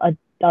handle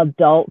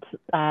adult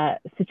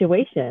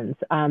situations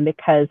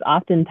because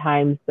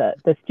oftentimes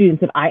the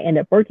students that I end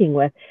up working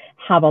with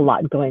have a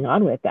lot going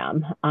on with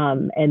them,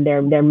 and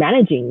they're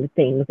managing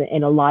things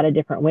in a lot of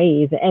different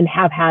ways and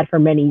have had for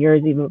many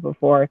years, even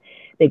before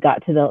they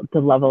got to the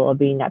level of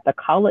being at the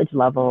college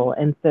level.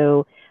 And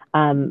so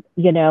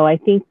I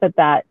think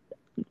that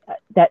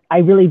I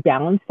really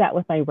balance that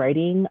with my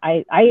writing.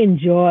 I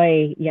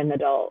enjoy young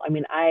adult. I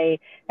mean,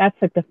 that's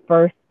like the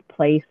first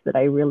place that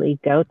I really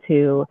go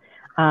to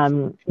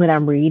when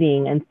I'm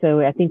reading. And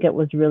so I think it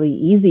was really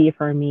easy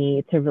for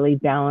me to really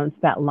balance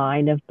that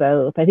line of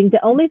both. I think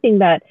the only thing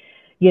that,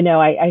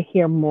 I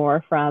hear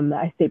more from,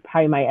 I say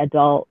probably my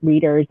adult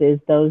readers, is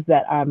those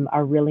that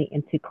are really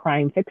into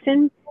crime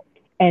fiction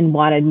and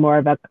wanted more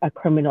of a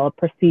criminal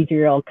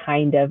procedural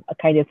kind of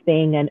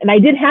thing. And I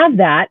did have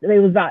that.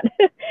 There was about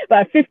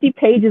 50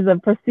 pages of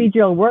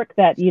procedural work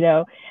that,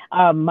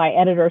 my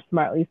editor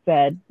smartly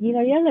said,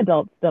 young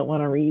adults don't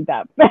want to read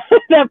that,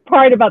 that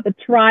part about the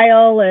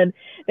trial and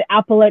the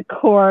appellate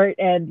court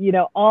and,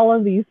 all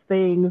of these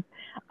things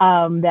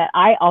that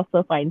I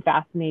also find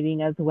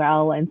fascinating as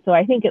well. And so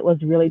I think it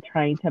was really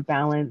trying to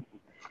balance,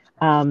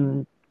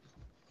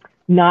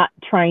 not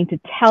trying to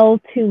tell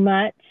too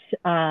much,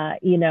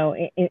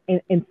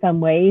 in some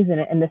ways,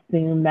 and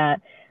assume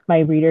that my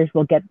readers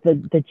will get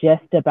the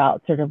gist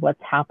about sort of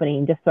what's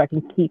happening, just so I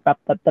can keep up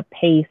the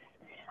pace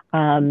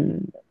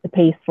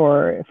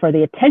for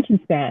the attention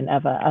span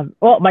of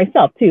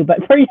myself too,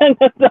 but for young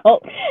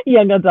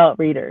adult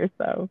readers.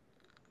 So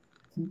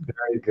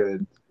very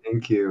good,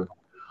 thank you.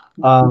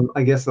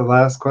 I guess the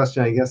last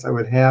question I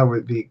would have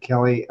would be,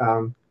 Keli,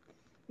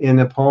 in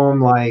a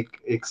poem like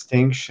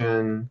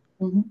Extinction,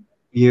 Mm-hmm.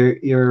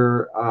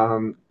 You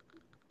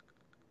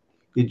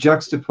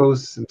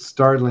juxtapose some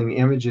startling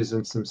images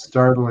and some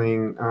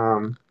startling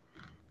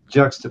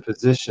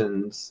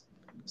juxtapositions.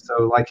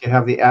 So, like, you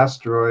have the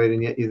asteroid,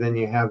 and yet then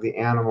you have the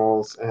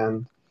animals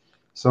and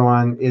so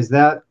on.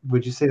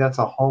 Would you say that's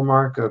a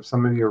hallmark of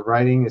some of your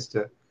writing, is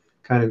to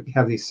kind of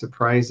have these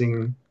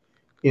surprising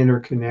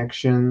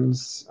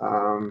interconnections?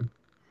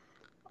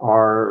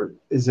 Or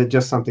is it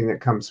just something that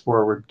comes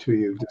forward to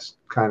you just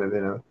kind of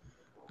in a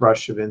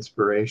rush of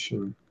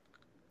inspiration?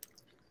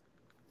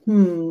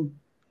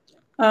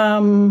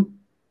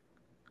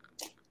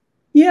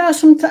 Yeah,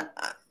 sometimes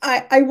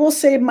I will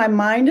say my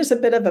mind is a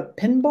bit of a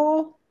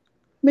pinball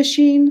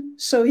machine.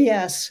 So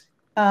yes.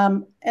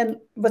 And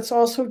what's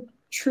also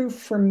true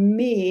for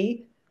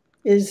me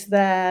is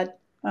that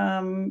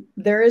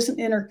there is an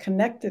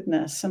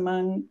interconnectedness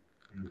among,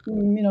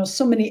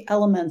 so many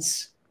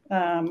elements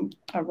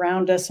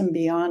around us and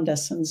beyond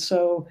us. And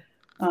so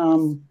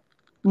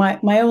my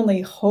only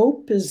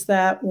hope is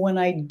that when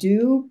I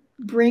do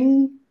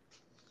bring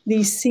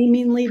these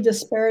seemingly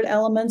disparate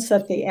elements,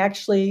 that they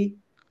actually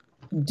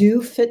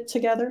do fit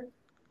together.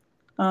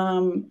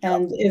 And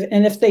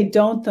if they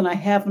don't, then I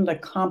haven't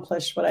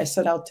accomplished what I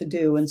set out to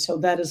do. And so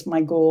that is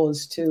my goal,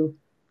 is to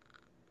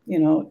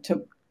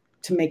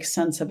make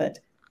sense of it.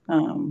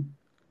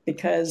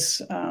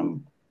 Because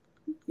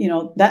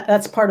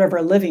that's part of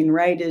our living,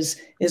 right? Is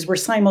we're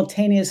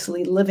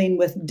simultaneously living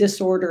with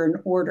disorder and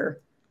order,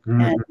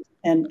 and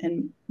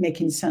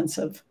making sense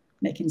of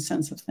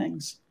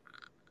things.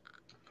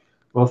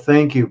 Well,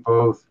 thank you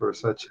both for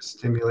such a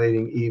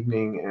stimulating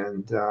evening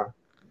and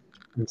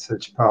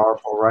such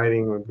powerful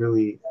writing. We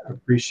really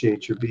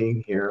appreciate your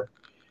being here.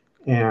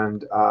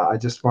 And I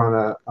just want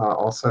to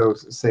also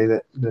say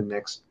that the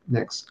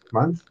next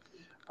month,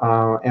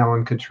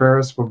 Alan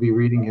Contreras will be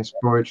reading his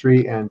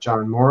poetry, and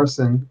John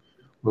Morrison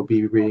will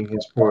be reading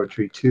his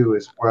poetry too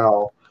as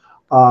well.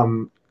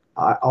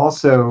 I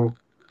also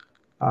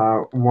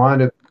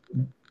want to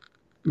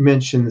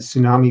mention the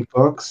Tsunami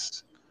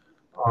Books.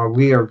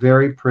 We are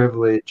very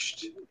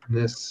privileged in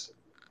this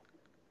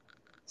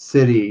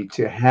city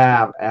to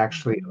have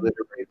actually a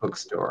literary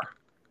bookstore.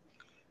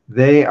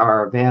 They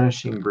are a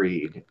vanishing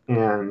breed,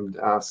 and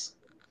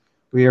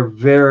we are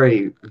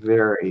very,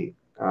 very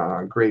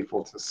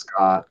grateful to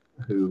Scott,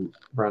 who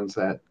runs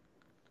that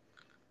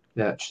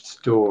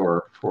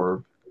store,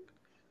 for,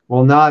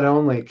 well, not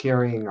only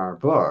carrying our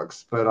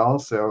books, but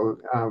also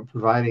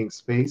providing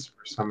space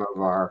for some of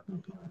our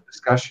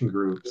discussion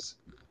groups.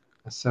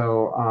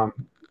 So,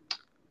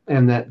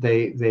 and that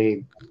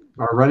they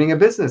are running a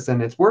business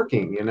and it's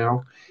working, you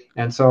know.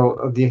 And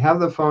so you have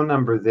the phone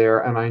number there,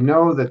 and I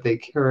know that they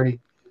carry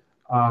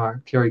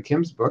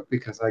Kim's book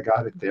because I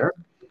got it there.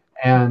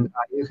 And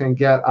you can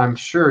get, I'm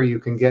sure you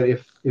can get,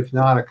 if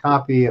not a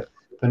copy of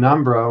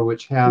Penumbra,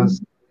 which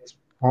has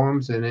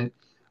poems in it,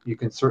 you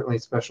can certainly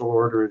special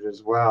order it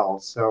as well.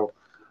 So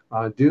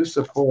do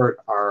support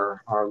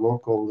our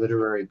local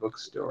literary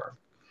bookstore.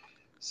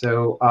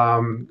 So,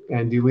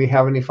 and do we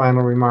have any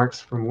final remarks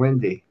from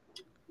Wendy?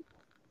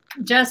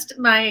 Just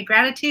my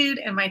gratitude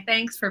and my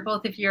thanks for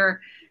both of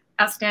your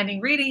outstanding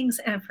readings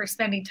and for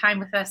spending time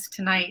with us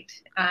tonight.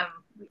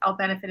 We all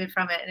benefited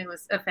from it, and it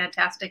was a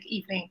fantastic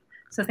evening.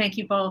 So thank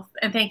you both,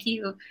 and thank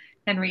you,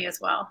 Henry, as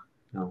well.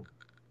 No,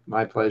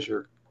 my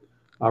pleasure.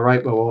 All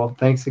right, well,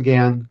 thanks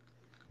again,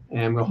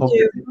 and we'll hope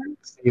to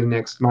see you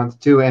next month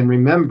too. And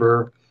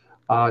remember,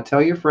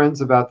 tell your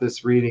friends about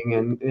this reading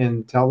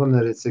and tell them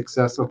that it's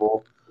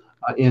accessible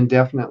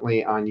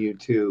indefinitely on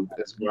YouTube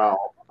as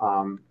well.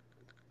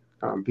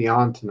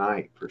 Beyond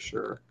tonight, for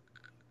sure.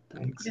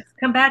 Thanks. Just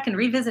come back and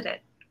revisit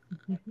it.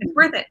 It's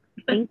worth it.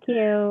 Thank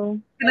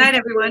you. Good night,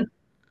 everyone.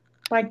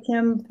 Bye,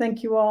 Kim.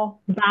 Thank you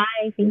all.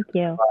 Bye. Thank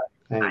you.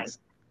 Bye. Thanks.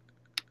 Bye.